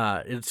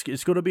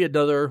it's going to be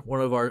another one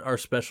of our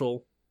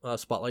special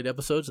spotlight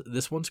episodes.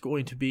 This one's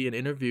going to be an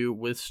interview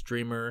with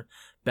streamer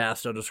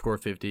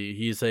Bast_50.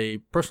 He's a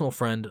personal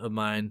friend of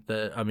mine.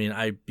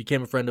 I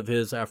became a friend of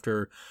his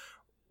after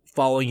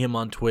following him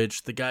on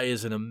Twitch. The guy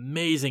is an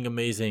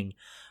amazing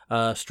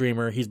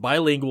streamer. He's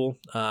bilingual.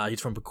 He's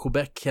from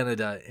Quebec,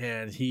 Canada,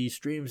 and he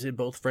streams in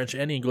both French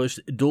and English,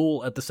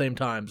 dual at the same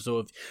time. So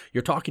if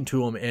you're talking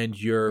to him and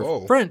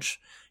you're French,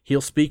 he'll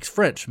speak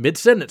French.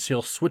 Mid-sentence,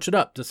 he'll switch it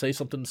up to say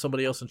something to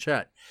somebody else in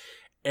chat.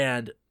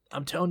 And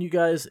I'm telling you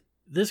guys,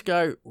 this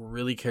guy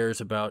really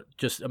cares about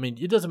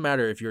it doesn't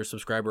matter if you're a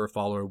subscriber or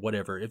follower or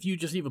whatever. If you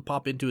just even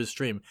pop into his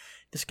stream,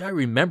 this guy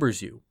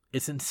remembers you.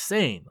 It's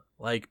insane.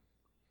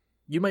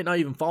 you might not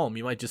even follow him.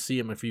 You might just see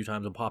him a few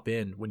times and pop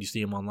in when you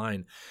see him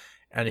online,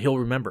 and he'll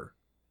remember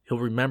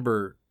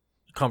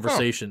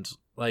conversations.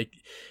 Like,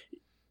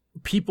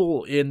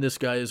 people in this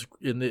guy's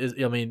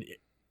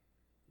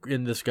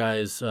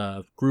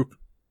group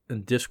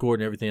and Discord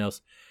and everything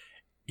else,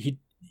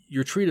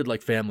 you're treated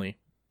like family,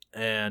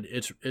 and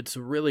it's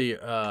really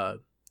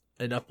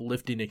an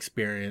uplifting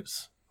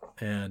experience.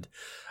 And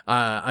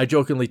I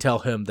jokingly tell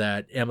him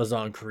that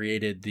Amazon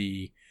created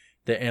the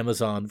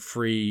Amazon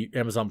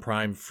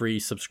Prime free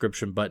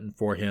subscription button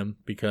for him,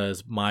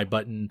 because my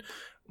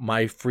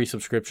free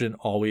subscription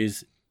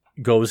always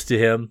goes to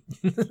him.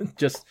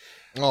 Just,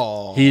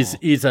 he's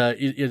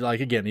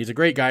a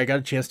great guy. I got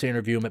a chance to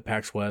interview him at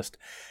PAX West,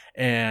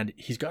 and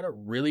he's got a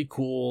really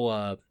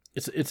cool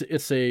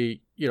it's a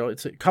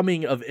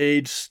coming of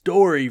age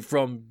story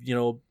from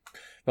little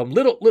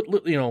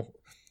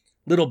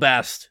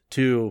Bast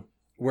to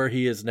where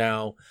he is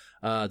now,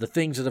 the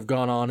things that have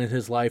gone on in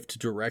his life to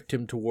direct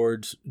him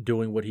towards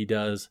doing what he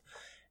does.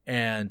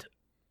 And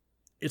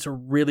it's a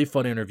really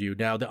fun interview.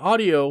 Now, the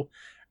audio,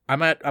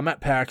 I'm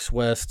at PAX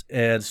West,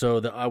 and so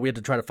we had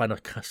to try to find a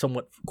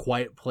somewhat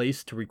quiet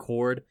place to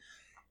record,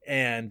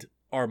 and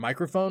our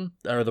microphone,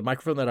 or the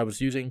microphone that I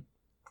was using,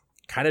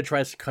 kind of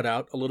tries to cut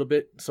out a little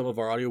bit some of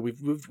our audio. We've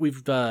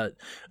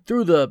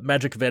through the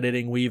magic of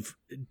editing, we've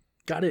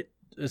got it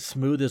as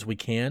smooth as we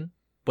can,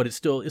 but it's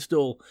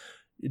still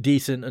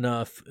decent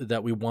enough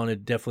that we want to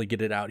definitely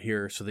get it out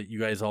here so that you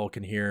guys all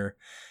can hear.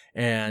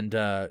 And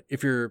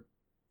if you're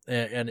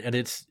and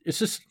it's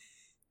just,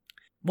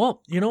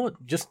 well, you know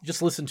what,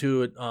 just listen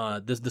to it,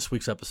 this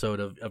week's episode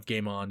of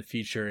Game On,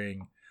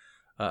 featuring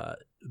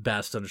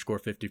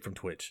Bast_50 from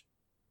Twitch.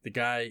 The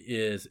guy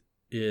is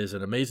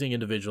an amazing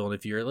individual, and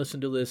if you're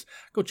listening to this,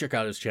 go check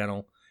out his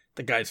channel.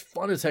 The guy's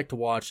fun as heck to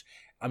watch.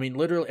 I mean,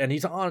 literally, and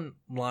he's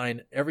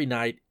online every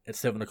night at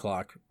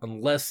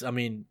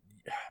 7:00,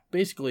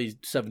 basically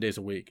 7 days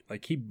a week.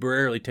 Like, he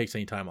rarely takes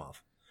any time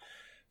off.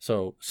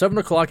 So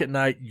 7:00 at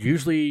night,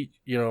 usually,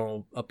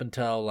 up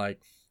until like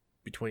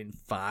between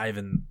 5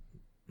 and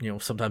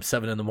sometimes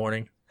 7 in the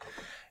morning,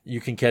 you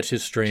can catch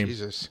his stream.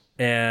 Jesus.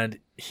 And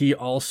he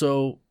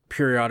also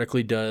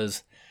periodically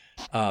does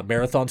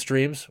marathon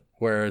streams,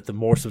 where the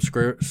more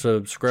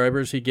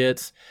subscribers he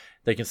gets,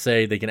 they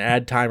can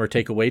add time or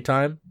take away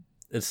time.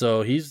 And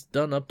so he's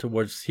done up to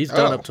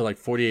like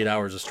 48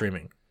 hours of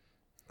streaming.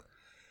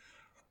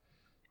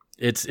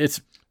 It's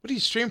what do you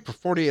stream for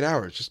 48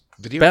 hours? Just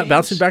video games?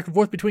 Bouncing back and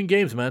forth between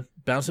games, man.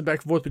 Bouncing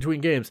back and forth between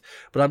games.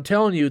 But I'm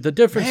telling you, the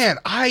difference... Man,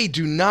 I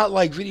do not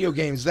like video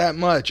games that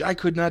much. I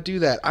could not do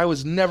that. I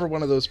was never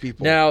one of those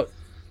people. Now...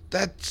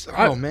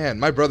 man,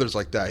 my brother's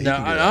like that.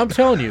 I'm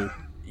telling you,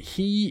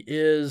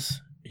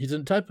 he's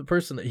the type of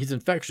person that he's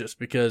infectious,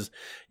 because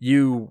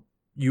you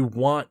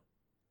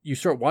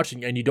start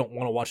watching and you don't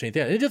want to watch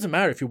anything. It doesn't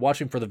matter if you're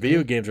watching for the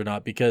video games or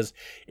not, because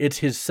it's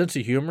his sense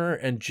of humor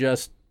and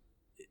just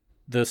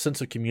the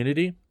sense of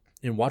community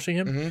in watching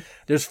him. Mm-hmm.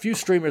 There's few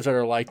streamers that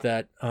are like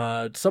that.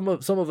 Some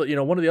of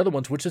the, one of the other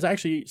ones, which is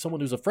actually someone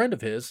who's a friend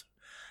of his,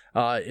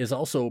 is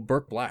also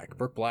Burke Black.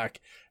 Burke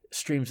Black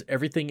streams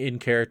everything in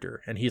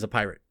character, and he's a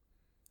pirate,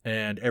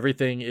 and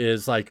everything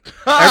is like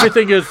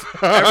everything's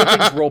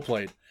role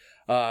played.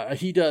 Like,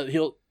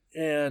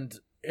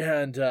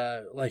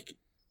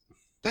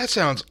 that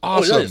sounds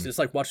awesome. It is. It's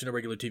like watching a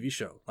regular TV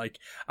show. Like,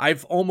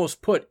 I've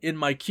almost put in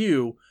my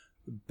queue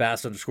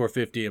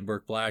Bast_50 and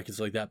Burke Black, is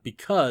like that,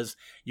 because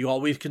you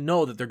always can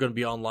know that they're going to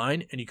be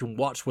online, and you can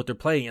watch what they're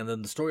playing, and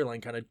then the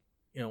storyline kind of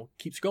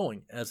keeps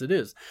going as it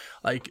is.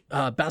 Like,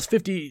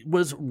 Bast50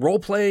 was role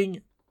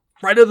playing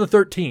Friday the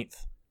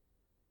 13th,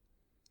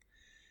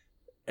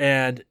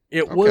 and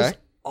it was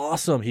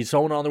awesome. He's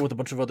going on there with a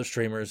bunch of other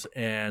streamers,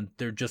 and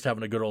they're just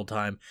having a good old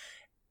time.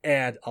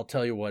 And I'll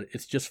tell you what,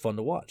 it's just fun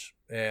to watch.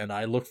 And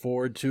I look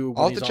forward to when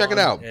I'll have to check it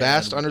out.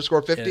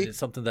 Bast_50. It's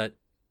something that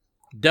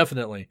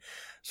definitely.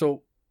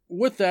 So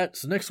with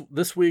that,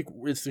 this week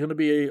it's going to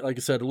be, like I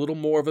said, a little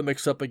more of a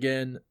mix up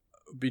again.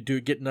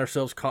 Getting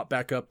ourselves caught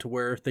back up to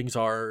where things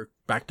are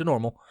back to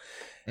normal.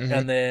 Mm-hmm.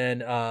 And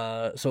then,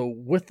 so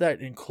with that,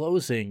 in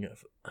closing,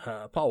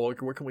 Paul,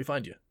 where can we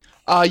find you?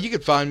 You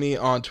can find me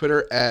on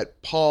Twitter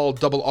at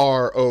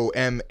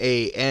PaulRoman.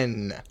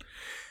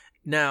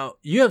 Now,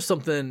 you have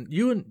something,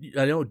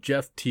 I know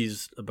Jeff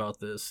teased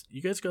about this.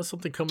 You guys got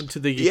something coming to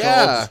the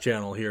Geekologist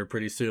channel here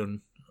pretty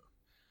soon.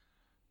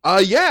 I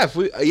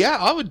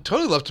would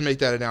totally love to make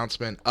that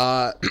announcement.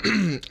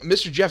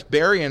 Mr. Jeff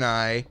Berry and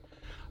I,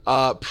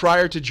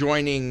 prior to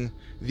joining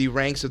the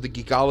ranks of the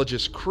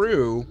Geekologist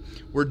crew,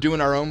 we're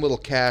doing our own little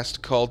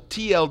cast called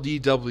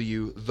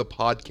TLDW, the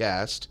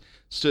podcast.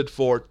 Stood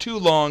for Too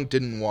Long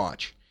Didn't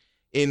Watch,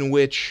 in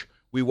which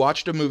we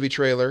watched a movie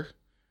trailer,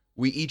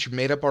 we each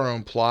made up our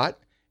own plot,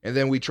 and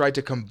then we tried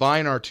to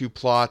combine our two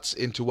plots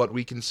into what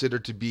we consider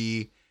to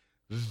be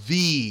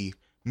the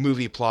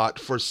movie plot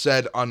for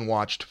said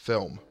unwatched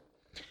film.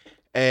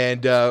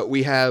 And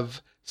we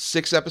have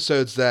 6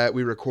 episodes that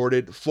we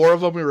recorded. 4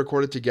 of them we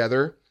recorded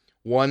together.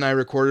 1 I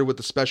recorded with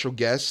a special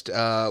guest,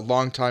 a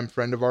longtime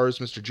friend of ours,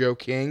 Mr. Joe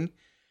King.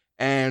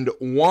 And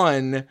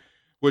 1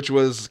 which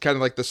was kind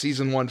of like the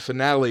season 1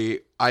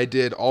 finale, I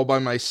did all by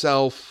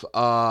myself,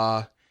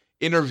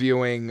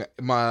 interviewing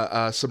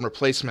some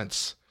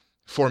replacements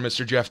for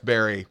Mr. Jeff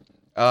Barry.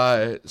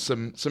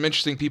 Some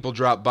interesting people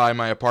dropped by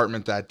my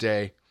apartment that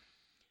day,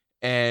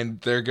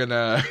 and they're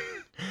gonna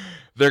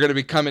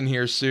be coming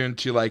here soon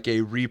to like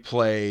a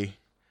replay,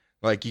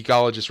 like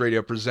Geekologist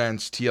Radio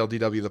Presents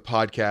TLDW the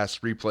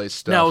podcast replay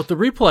stuff. Now with the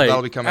replay,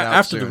 that'll be coming out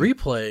after soon. the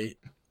replay.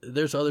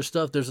 There's other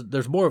stuff.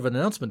 There's more of an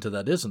announcement to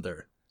that, isn't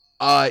there?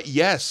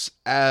 Yes.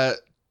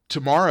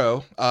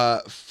 Tomorrow,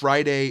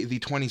 Friday the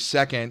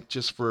 22nd,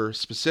 just for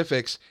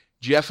specifics,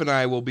 Jeff and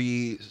I will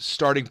be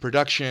starting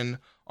production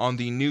on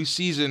the new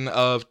season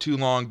of Too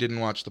Long Didn't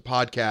Watch the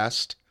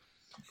Podcast.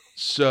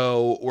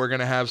 So we're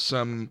gonna have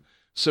some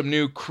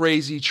new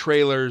crazy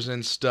trailers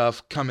and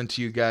stuff coming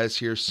to you guys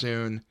here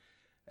soon.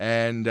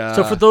 And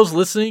so for those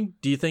listening,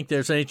 do you think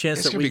there's any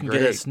chance that we can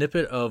get a great.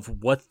 snippet of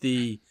what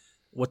the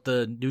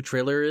new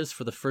trailer is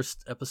for the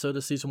first episode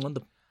of season 1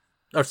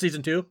 or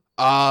season 2?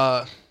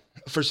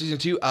 For season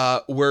 2,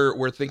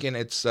 we're thinking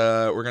it's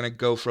we're gonna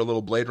go for a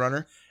little Blade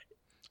Runner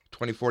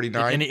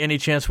 2049. Any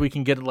chance we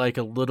can get like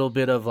a little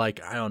bit of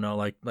like, I don't know,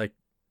 like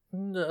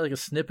a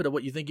snippet of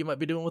what you think you might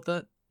be doing with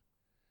that?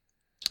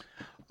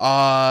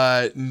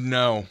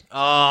 No.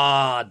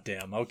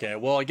 Damn. Okay.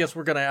 Well, I guess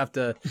we're gonna have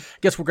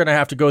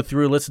to go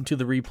through, listen to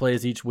the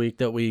replays each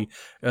week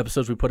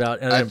episodes we put out,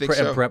 and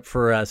then prep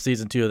for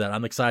season 2 of that.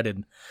 I'm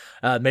excited.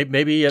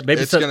 Maybe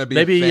it's gonna be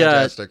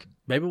fantastic.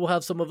 Maybe we'll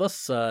have some of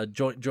us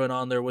join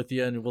on there with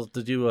you, and we'll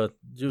do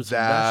some that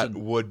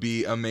fashion. Would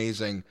be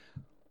amazing.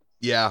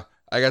 Yeah.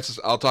 I guess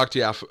I'll talk to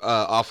you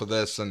off of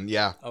this, and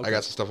yeah, okay. I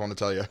got some stuff I want to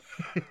tell you.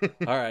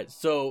 All right.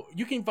 So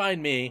you can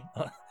find me.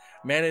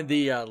 Man, in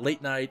the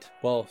late night,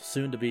 well,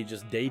 soon to be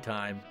just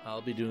daytime,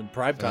 I'll be doing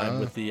prime time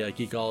with the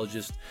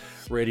Geekologist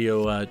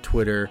Radio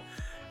Twitter,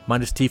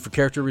 -T for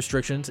character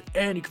restrictions.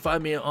 And you can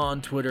find me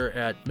on Twitter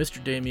at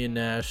Mr. Damian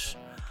Nash,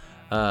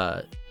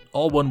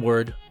 all one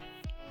word.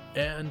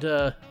 And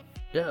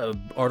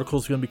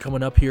articles going to be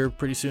coming up here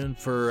pretty soon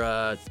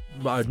for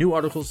new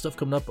articles, stuff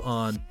coming up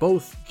on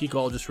both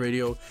Geekologist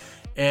Radio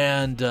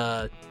and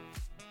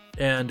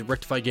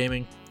Rectify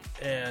Gaming.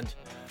 And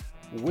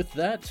with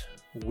that,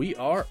 we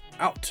are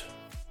out.